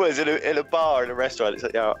 It was in a bar in a restaurant. It's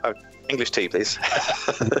like, yeah, English tea, please.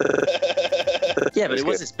 Yeah, but it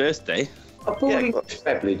was his birthday. I bought him a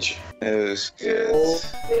beverage. It was good.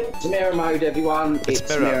 It's mirror mode, everyone. It's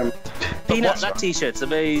mirror mode. Peanut, that t-shirt's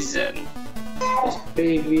amazing. It's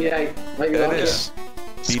BB-8. Maybe It like is.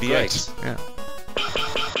 BD8. great. Yeah.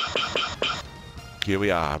 Here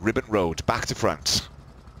we are, Ribbon Road, back to front.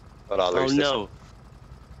 But I'll Oh lose this. no.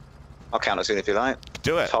 I'll count us in if you like.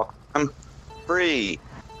 Do it. 3,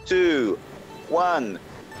 2, 1,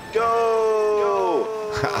 go!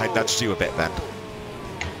 I nudged you a bit then.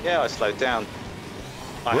 Yeah, I slowed down.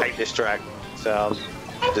 I hate this track, so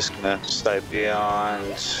I'm just gonna stay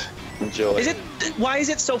behind. Enjoy. Why is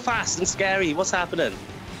it so fast and scary? What's happening?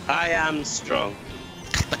 I am strong.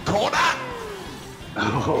 The corner!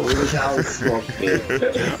 Oh, that was sloppy.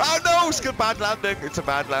 Oh no, it's a bad landing. It's a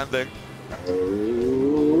bad landing.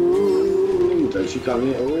 Ooh, don't you come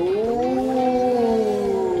here. Ooh.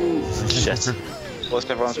 Shit. What's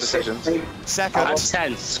everyone's positions? I'm Second.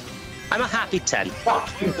 10th. I'm a happy 10.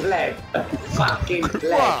 Fucking pleb. Fucking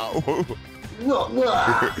pleb. Wow. What?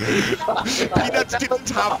 Peanuts didn't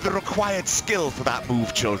have the required skill for that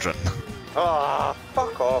move, children. Ah,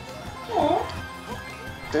 fuck off.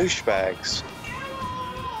 Douchebags.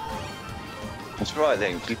 That's right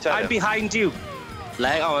then, you tell I'm them. behind you.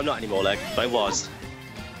 Leg? Oh, I'm not anymore, Leg. I was.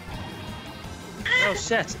 Oh,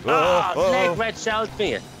 shit. Leg red shelled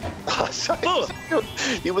me. Oh, sorry. Oh.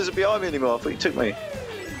 You wasn't behind me anymore, I thought you took me.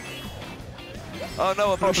 Oh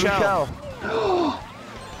no, a blue shell.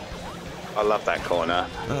 I love that corner.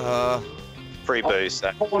 Free boost.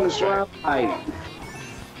 That. On as well, mate.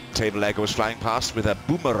 Table leg was flying past with a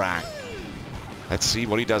boomerang. Let's see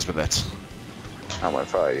what he does with it. I won't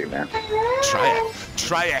follow you, man. Try it.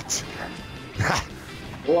 Try it.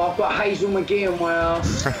 Well, I've got Hazel McGee on my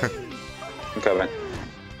ass. I'm coming.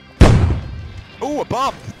 Ooh, a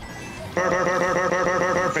bomb.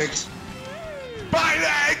 Perfect. My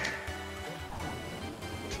leg!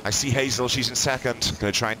 I see Hazel, she's in second.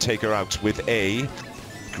 Gonna try and take her out with a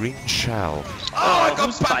green shell. Oh, I got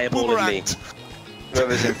who's back fireballing me? boomeranged.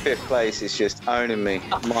 Whoever's in 5th place is just owning me.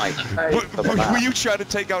 Mike. Were you trying to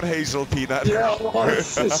take out Hazel, Peanut? Yeah,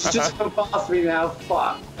 it's just gonna pass me now.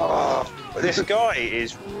 Fuck. Oh, this guy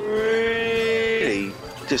is really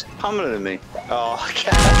just pummeling me. Oh,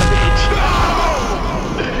 Cabbage!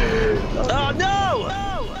 Oh,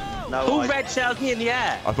 no! No, Who red shelled me in the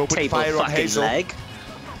air? I've opened Table fire on fucking Hazel. Leg.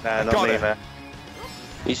 No, not Got me, it. man.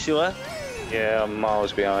 You sure? Yeah, I'm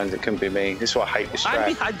miles behind. It couldn't be me. This is why I hate this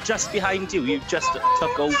track. I'm just behind you. You just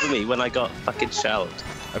took over me when I got fucking shelled.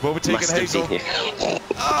 I've overtaken Must have Hazel. been you.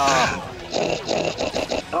 Ah!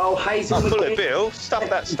 Oh, Hazel. Oh, pull it, Bill. Stuff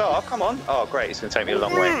that star. Come on. Oh, great. It's going to take me a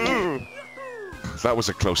long way. That was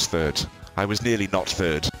a close third. I was nearly not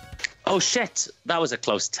third. Oh shit, that was a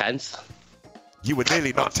close 10th. You were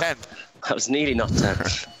nearly not 10th. That was nearly not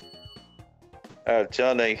 10th. Oh,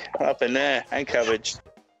 Johnny, up in there, and Cabbage.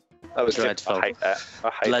 That was Dreadful. I hate that. I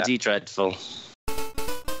hate Bloody dreadful.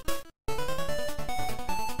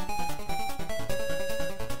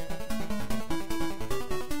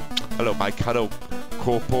 Hello, Mike. Hello,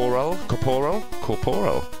 Corporal. Corporal?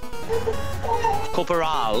 Corporal.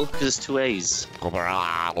 Corporal, because there's 2 A's.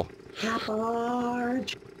 Corporal.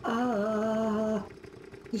 Cabbage.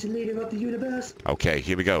 He's the leader of the universe. Okay,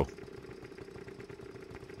 here we go.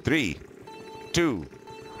 3, 2,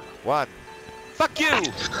 1. Fuck you!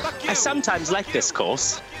 Fuck you! I sometimes like this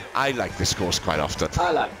course. I like this course quite often.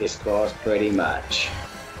 I like this course pretty much.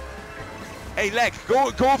 Hey, Leg,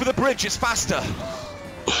 go over the bridge. It's faster.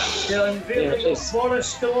 They're unveiling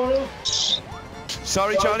Forest tomorrow.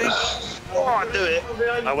 Sorry, Johnny. Oh, I do it.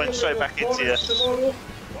 I went straight back into you. Tomorrow.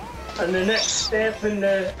 And the next step in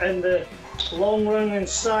the long-running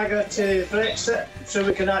saga to Brexit, so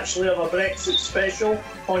we can actually have a Brexit special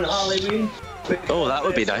on Halloween. Oh, that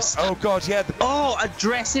would be nice. Oh, God, yeah. Oh, a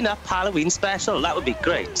dressing up Halloween special. That would be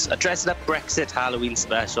great. A dressing up Brexit Halloween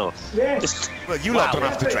special. Yes. Well, you lot don't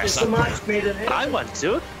have to dress It's a up. match made in heaven. I want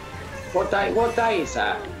to. What day is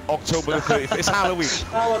that? October the 30th. It's Halloween.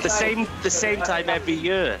 Oh, what The day? same time every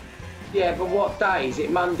year. Yeah, but what day? Is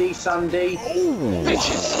it Monday, Sunday?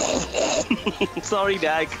 Sorry,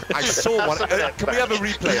 Dag. I saw one. Can we have a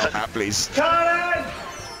replay on that, please? Karen!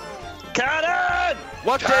 Karen!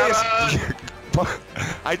 What day is...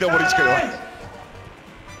 I know what he's going to...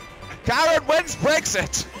 Karen, when's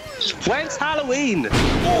Brexit? When's Halloween?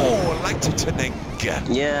 Oh, lightning.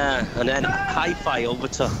 Yeah, and then Hi-Fi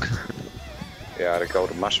overtook. Yeah, the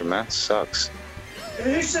golden mushroom, man. Sucks.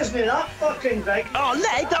 Who says me that fucking big? Oh,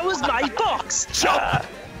 Leg, that was my box. Chomp!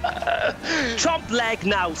 Chomp Leg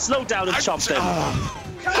now. Slow down and chomp him.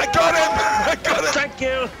 I got him! I got him! Thank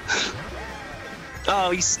you.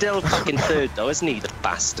 Oh, he's still fucking third though, isn't he, the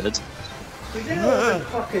bastard? We didn't know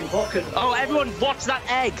fucking bucket. Oh, everyone, watch that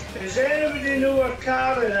egg. Does anybody know where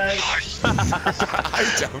Karen is?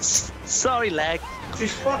 I don't. Sorry, Leg.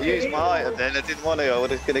 She's I fucking. used my item then. I didn't want to. I was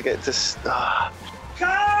going to get to...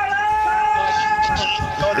 Karen!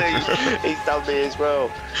 Johnny, he's done me as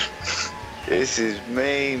well. This is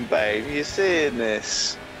mean, babe. You seeing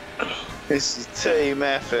this? This is team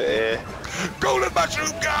effort here. Golden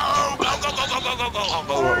mushroom, go! Go, go, go, go, go, go, go,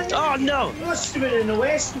 go. Oh, no. Must have been in the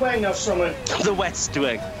West Wing or something. The West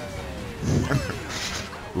Wing.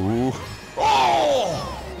 Ooh.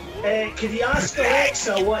 Oh! Could you ask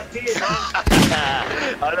Alexa what day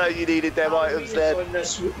I know you needed them items then. on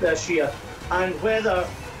this year, and whether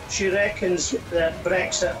she reckons that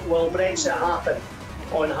Brexit happen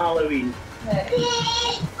on Halloween?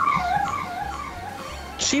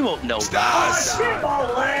 She won't know Stars! Shit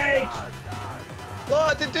my leg! Oh,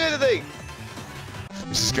 I didn't do anything.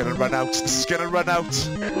 This is gonna run out. This is gonna run out.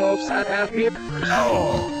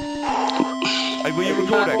 Oh. Hey, were you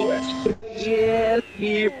recording? Yeah,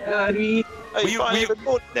 buddy. Are you finally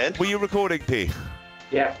recording then? Were you recording, P?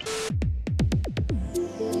 Yeah.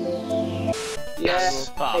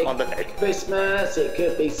 Yes. Oh, on the leg. Christmas, it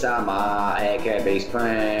could be summer, it could be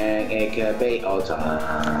spring, it could be autumn.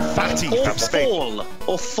 Fatty Or from Spain. fall.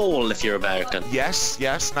 Or fall if you're American. Yes,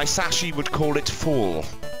 yes. Naisashi would call it fall.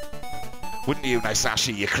 Wouldn't you,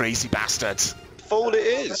 Naisashi, you crazy bastard? Fall it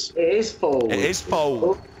is. It is fall. It is fall.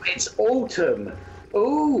 Oh, it's autumn.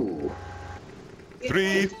 Ooh.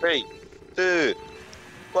 3. 3, 2,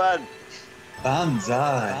 1.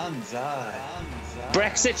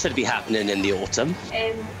 Brexit should be happening in the autumn.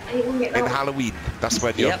 In Halloween. That's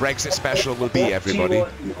when your Brexit special will be, everybody.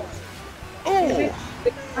 Oh!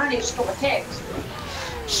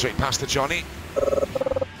 Straight past the Johnny.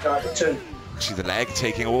 See the leg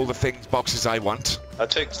taking all the boxes I want. I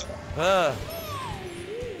took...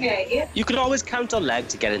 You could always count on Leg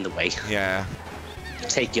to get in the way. Yeah.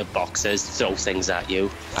 Take your boxes, throw things at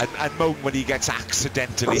you. And moan when he gets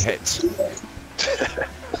accidentally hit.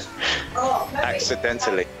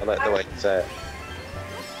 Accidentally. I like the way you say it.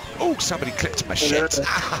 Oh, somebody clipped my shit.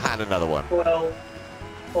 And another one. Well,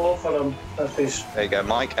 offer him if he's. There you go,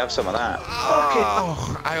 Mike. Have some of that.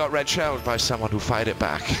 Oh, I got red shelled by someone who fired it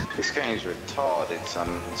back. This game's retarded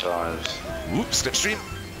sometimes. Oops, slipstream.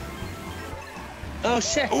 Oh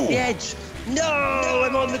shit, Ooh. the edge. No,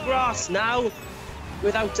 I'm on the grass now.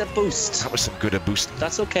 Without a boost. That was some good a boost.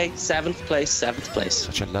 That's okay. 7th place, 7th place.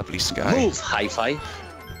 Such a lovely sky. Move, Hi-Fi.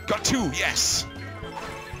 Got 2, yes.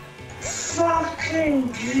 Fucking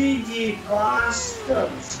greedy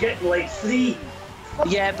bastards. Getting like 3.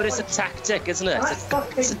 Yeah, but it's a tactic, isn't it?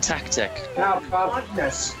 It's a tactic.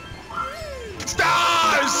 Madness.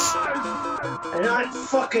 Stars! And that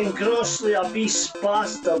fucking grossly obese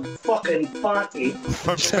bastard fucking fatty.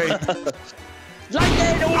 From Spain.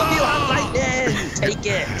 Lightning! All of you have lightning! Take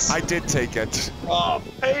it! I did take it. Oh,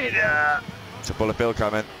 Peter! It's a bullet bill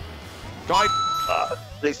coming. Guy.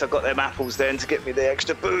 At least I got them apples then to give me the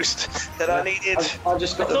extra boost that I needed. I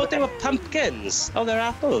just I got thought they were pumpkins. Oh, they're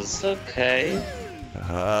apples. Okay.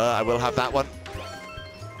 I will have that one.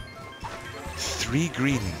 3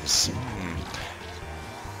 greens.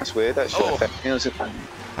 That's weird. That should affect me.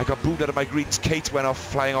 I got booed out of my greens. Kate went off,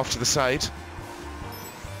 flying off to the side.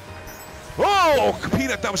 Oh,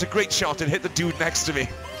 Peanut, that was a great shot. It hit the dude next to me.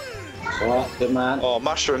 Oh, good man. Oh,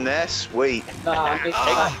 mushroom there, sweet. No,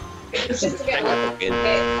 It's just to get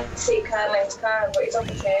see Carly's car, but it's up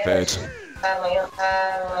the chair. Third. Carly.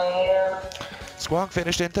 Squonk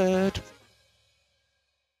finished in 3rd.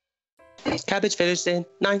 Cabbage finished in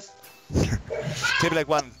 9th. Table Leg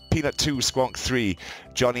 1, Peanut 2, Squonk 3,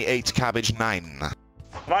 Jonny 8, Cabbage 9.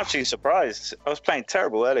 I'm actually surprised. I was playing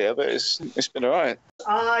terrible earlier, but it's been alright.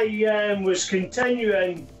 I was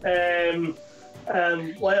continuing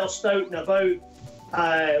whilst out and about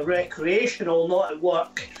recreational, not at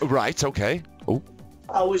work. Right, okay. Oh.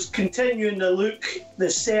 I was continuing the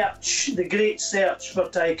great search for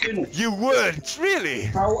Tycoon. You weren't, really?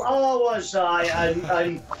 I was,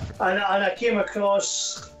 and I came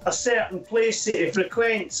across a certain place that he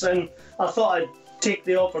frequents, and I thought I'd take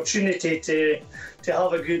the opportunity to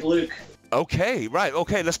have a good look. Okay, right,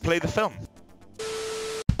 okay, let's play the film.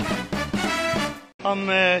 I'm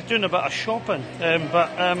doing a bit of shopping, but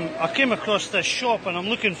I came across this shop and I'm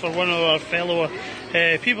looking for one of our fellow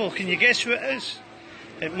people. Can you guess who it is?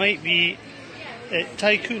 It might be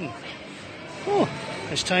Tycoon. Oh,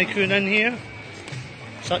 is Tycoon in here?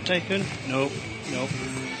 Is that Tycoon? No, no.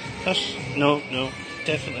 No,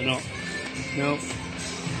 definitely not. No,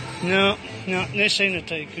 no sign of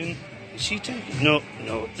Tycoon. Is he Tycoon? No,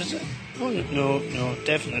 is it? Oh, no,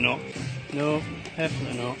 definitely not. No,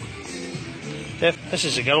 definitely not. This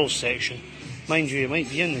is the girls section. Mind you, might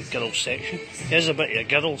be in the girls section. There's a bit of a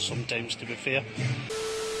girl sometimes, to be fair.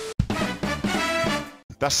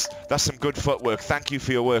 That's some good footwork. Thank you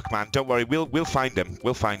for your work, man. Don't worry, we'll find him.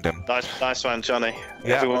 We'll find him. Nice one, Jonny.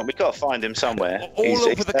 Yeah. Everyone, we've got to find him somewhere. All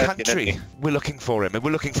over the country, we're looking for him. And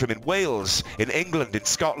we're looking for him in Wales, in England, in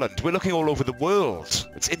Scotland. We're looking all over the world.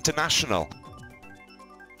 It's international.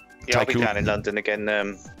 Yeah, I'll be down in London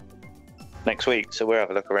again next week, so we'll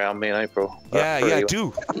have a look around, me and April.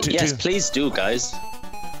 Do. Yes, please do, guys.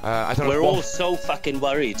 I don't know. We're all so fucking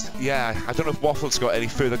worried. Yeah, I don't know if Waffles got any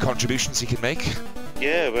further contributions he can make.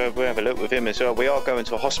 Yeah, we'll have a look with him as well. We are going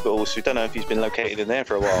to a hospital, so we don't know if he's been located in there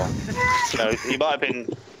for a while. You know, he might have been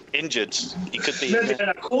injured. He could be maybe in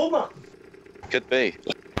a coma. Could be.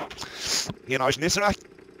 You know, isn't this right?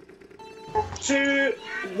 2,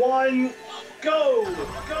 1, go!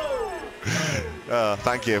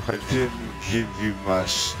 Thank you. I didn't give you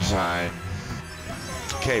much time.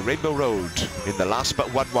 Okay, Rainbow Road in the last but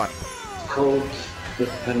 1-1. Called the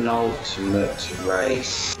penultimate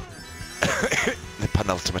race. The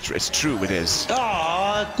penultimate race. True, it is.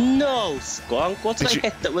 Oh no, Squonk. What's that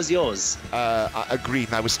hit that was yours? A green.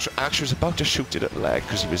 I actually was about to shoot it at Leg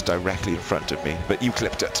because he was directly in front of me, but you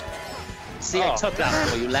clipped it. See, I took that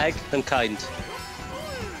for you, Leg. I'm kind.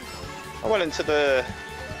 I went into the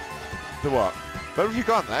what? Where have you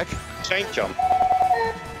gone, Leg? chain jump.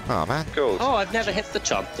 Oh man. Cool. Oh, I've never hit the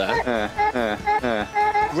chomp there.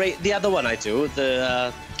 The other one I do,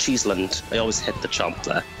 the Cheeseland. I always hit the chomp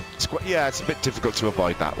there. Yeah, it's a bit difficult to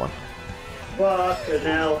avoid that one. Fucking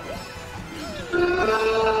hell.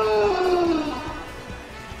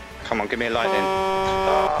 Come on, give me a lightning.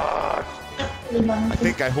 I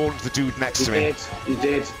think I hauled the dude next to me. You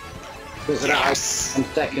did. Because of that, I'm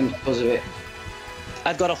second because of it.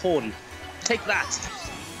 I've got a horn. Take that.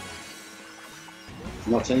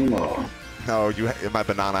 Not anymore. No, my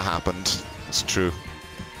banana happened. It's true.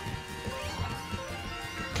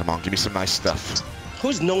 Come on, give me some nice stuff.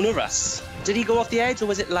 Who's known of us? Did he go off the edge or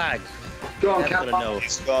was it Lag? Go on, Never gonna know.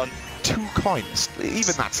 It's gone. 2 coins.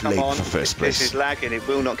 Even that's Come late on. for first place. This is lagging. It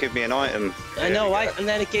will not give me an item. I know, and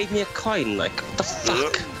then it gave me a coin. Like, what the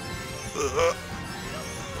fuck?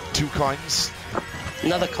 2 coins.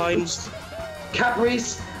 Another coin.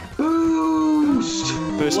 Cadbury's boost.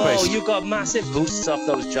 First Whoa, place. you got massive boosts off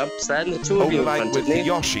those jumps then. The two of you in Overline front with of the me.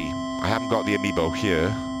 Yoshi. I haven't got the amiibo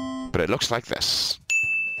here, but it looks like this.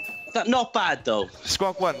 Not bad though.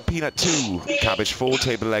 Squonk 1, Peanut 2, Cabbage 4,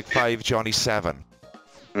 Table Leg 5, Jonny 7.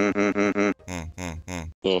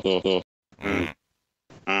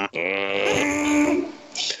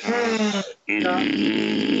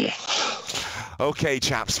 Okay,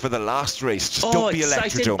 chaps, for the last race, just don't be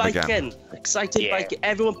Electrodrome again. Excited biking.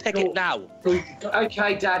 Everyone pick it now.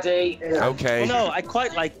 Okay, Daddy. Okay. Oh, no, I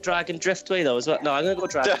quite like Dragon Driftway though as well. No, I'm going to go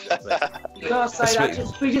Dragon Driftway. You can't say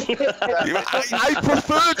that. We just picked it. I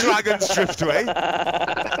prefer Dragon's Driftway.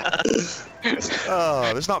 Oh,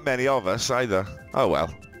 there's not many of us either. Oh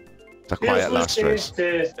well. It's a quiet last race.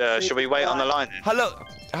 Should we wait on the line?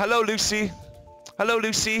 Hello, Lucy. Hello,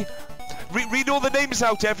 Lucy. Read all the names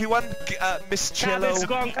out, everyone. Miss Cello,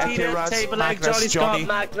 Squonk, Eke Peter, Raz, Table Leg, Magnus, Johnny,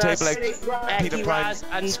 Johnny, Scott, Table Leg, Peter Prime, Raz,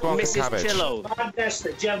 and Squonk, and Mrs. Cabbage. Chillo. Madness,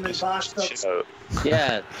 the German bastards.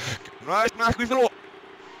 Yeah. Right, Mac, we've all.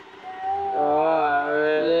 Oh,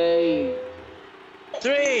 really?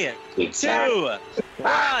 3, 2,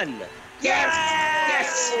 1.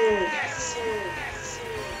 Yes!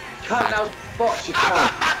 Cunt, that was box, you cunt.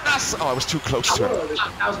 Oh, I was too close to him.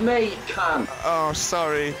 That was me, you cunt. Oh,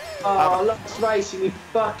 sorry. Oh, last racing, you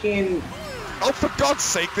fucking... Oh, for God's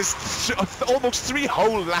sake, there's almost 3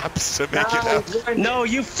 whole laps to make it up. No,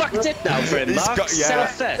 you fucked it now for him, Mark.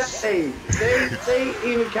 Selfish. See,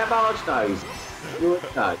 even Cabbage knows. You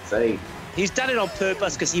would know, see. He's done it on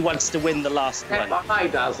purpose because he wants to win the last one. My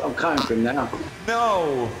mate does. I'm coming for him now.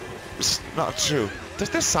 No, it's not true. Does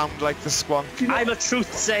this sound like the Squonk? I'm a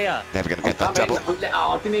truth sayer. Never gonna get that double.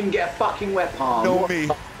 I didn't even get a fucking weapon. No, me.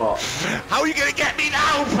 How are you gonna get me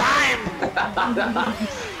now, Prime?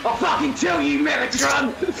 I'll fucking kill you,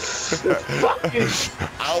 Megatron! Fuck you!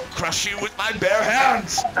 I'll crush you with my bare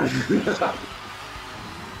hands!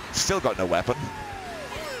 Still got no weapon.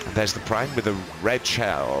 And there's the Prime with a red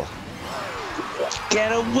shell.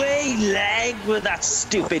 Get away, Leg, with that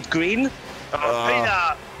stupid green. Oh,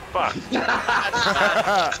 Peter! Fuck. Don't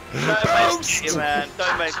make me get you, man.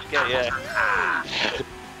 Don't make me get you.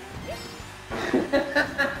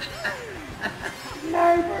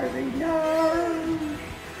 Nobody knows!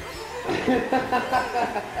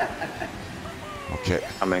 Okay.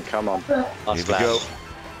 I mean, come on. Here we go.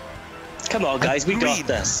 Come on, guys, we Green. got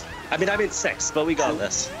this. I mean, I'm in 6th, but we got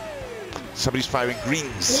this. Somebody's firing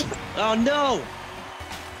greens. Oh, no!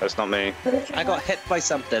 That's not me. I got hit by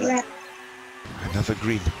something. Another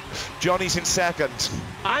green. Johnny's in 2nd.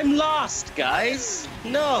 I'm lost, guys.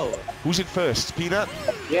 No. Who's in 1st? Peanut?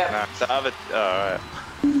 Yeah. Nah, the other... Alright.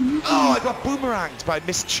 Oh, I got boomeranged by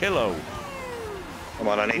Miss Chillo. Come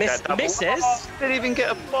on, I need that double. Misses? Oh, I didn't even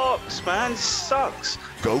get a box, man. This sucks.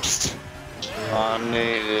 Ghost. I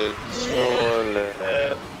need it.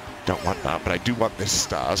 Don't want that, but I do want this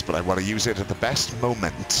stars, but I want to use it at the best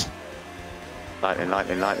moment. Lightning.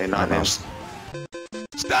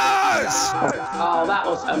 Stars! Oh, that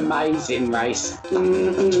was amazing race.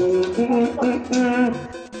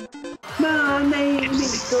 My name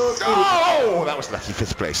is Oh, that was lucky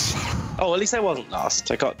 5th place. Oh, at least I wasn't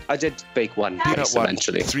lost. I did bake 1 Peanut place won.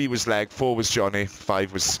 eventually. 3 was Leg, 4 was Johnny,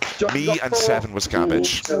 5 was Johnny me, got and 4. 7 was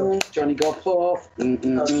Cabbage. Johnny got 4.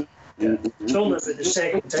 It's only for the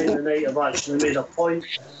second time tonight I've actually made a point.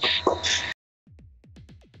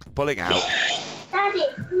 Pulling out. Daddy,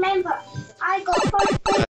 remember, I got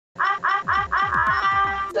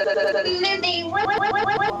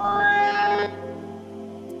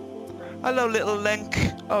Hello, little Link.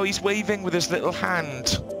 Oh, he's waving with his little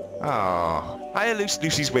hand. Oh. Hi,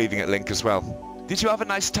 Lucy's waving at Link as well. Did you have a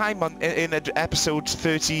nice time in episode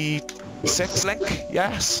 36, Link?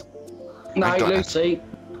 Yes? No, Lucy.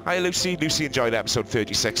 Hi, Lucy. Lucy enjoyed episode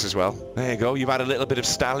 36 as well. There you go. You've had a little bit of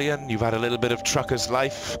Stallion. You've had a little bit of Trucker's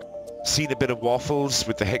Life. Seen a bit of Waffles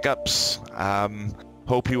with the Hiccups.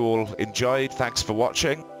 Hope you all enjoyed. Thanks for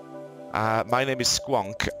watching. My name is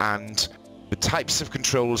Squonk, and the types of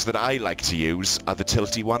controls that I like to use are the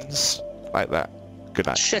tilty ones. Like that. Good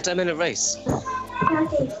night. Shit, I'm in a race.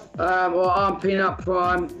 Well, I'm Peanut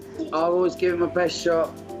Prime. I'll always give it my best shot.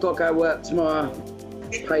 Got to go work tomorrow.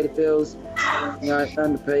 Pay the bills. You know,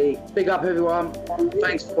 earn the P. Big up, everyone.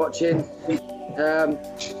 Thanks for watching.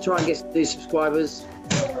 Try and get these subscribers.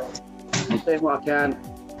 I'm doing what I can.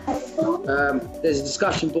 There's a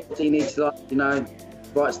discussion board that you need to, like, you know,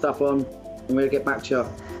 write stuff on, and we'll get back to you.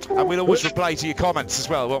 And we'll always reply to your comments as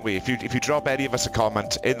well, won't we? If you drop any of us a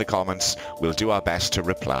comment in the comments, we'll do our best to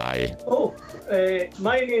reply. Oh,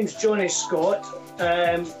 my name's Jonny Scott.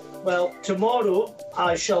 Well, tomorrow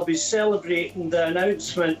I shall be celebrating the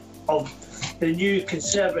announcement of the new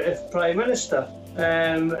Conservative Prime Minister,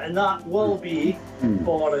 and that will be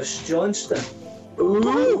Boris Johnson.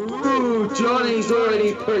 Ooh, Johnny's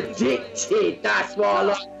already predicted. That's what I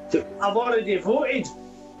like to. I've already voted.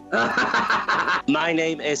 My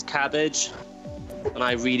name is Cabbage. and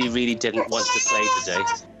I really, really didn't want to play today.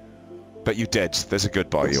 But you did. There's a good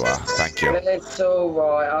boy you are. Thank you. It's all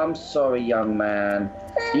right. I'm sorry, young man.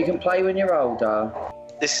 You can play when you're older.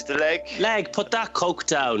 This is the leg. Leg, put that coke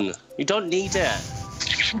down. You don't need it.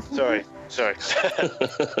 Sorry.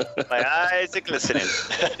 My eyes are glistening.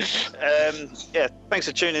 Yeah, thanks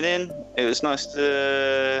for tuning in. It was nice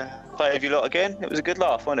to play with you lot again. It was a good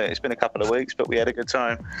laugh, wasn't it? It's been a couple of weeks, but we had a good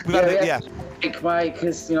time.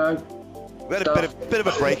 Because, you know, we had a bit of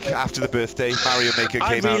a break after the birthday. Mario Maker came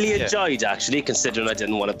out. I really enjoyed, actually, considering I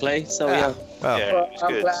didn't want to play. So yeah. Well, Yeah, it was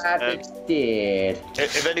I'm good. glad you did.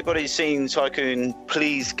 If anybody's seen Tycoon,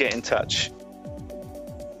 please get in touch.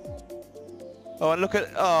 Oh, and look at...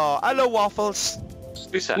 Oh, hello, Waffles.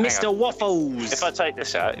 Who's that? Mr. Waffles. If I take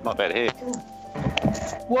this out, you might be able to hear.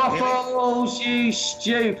 Waffles, you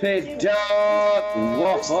stupid dog!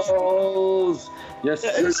 Waffles! You're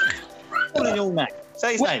Calling your name.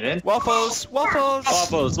 Say his name then. Waffles. Waffles.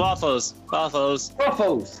 Waffles. Waffles!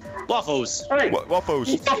 Waffles. Hey!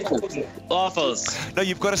 Waffles. Waffles. No,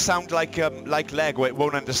 you've got to sound like Leg, where it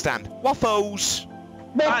won't understand. Waffles.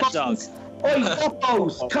 Hot dog. Oi,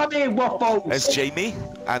 Waffles! Come here, Waffles! There's Jamie,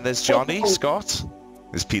 and there's Jonny, Scott.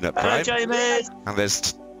 There's Peanut Hello, Prime, Jamie. and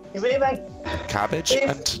there's Cabbage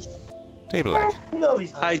and Table Leg.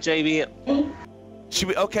 Hi, Jamie. Should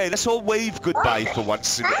we? Okay, let's all wave goodbye for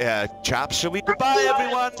once, chaps. Shall we? Goodbye,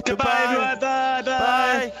 everyone. Goodbye, everyone. Bye,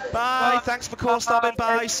 bye. Bye. Thanks for call stopping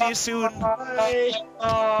by. See you soon. Bye.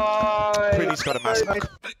 Pretty's got a mask.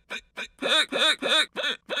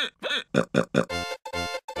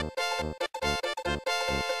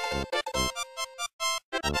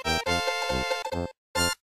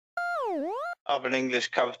 Have an English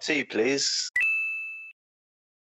cup of tea, please.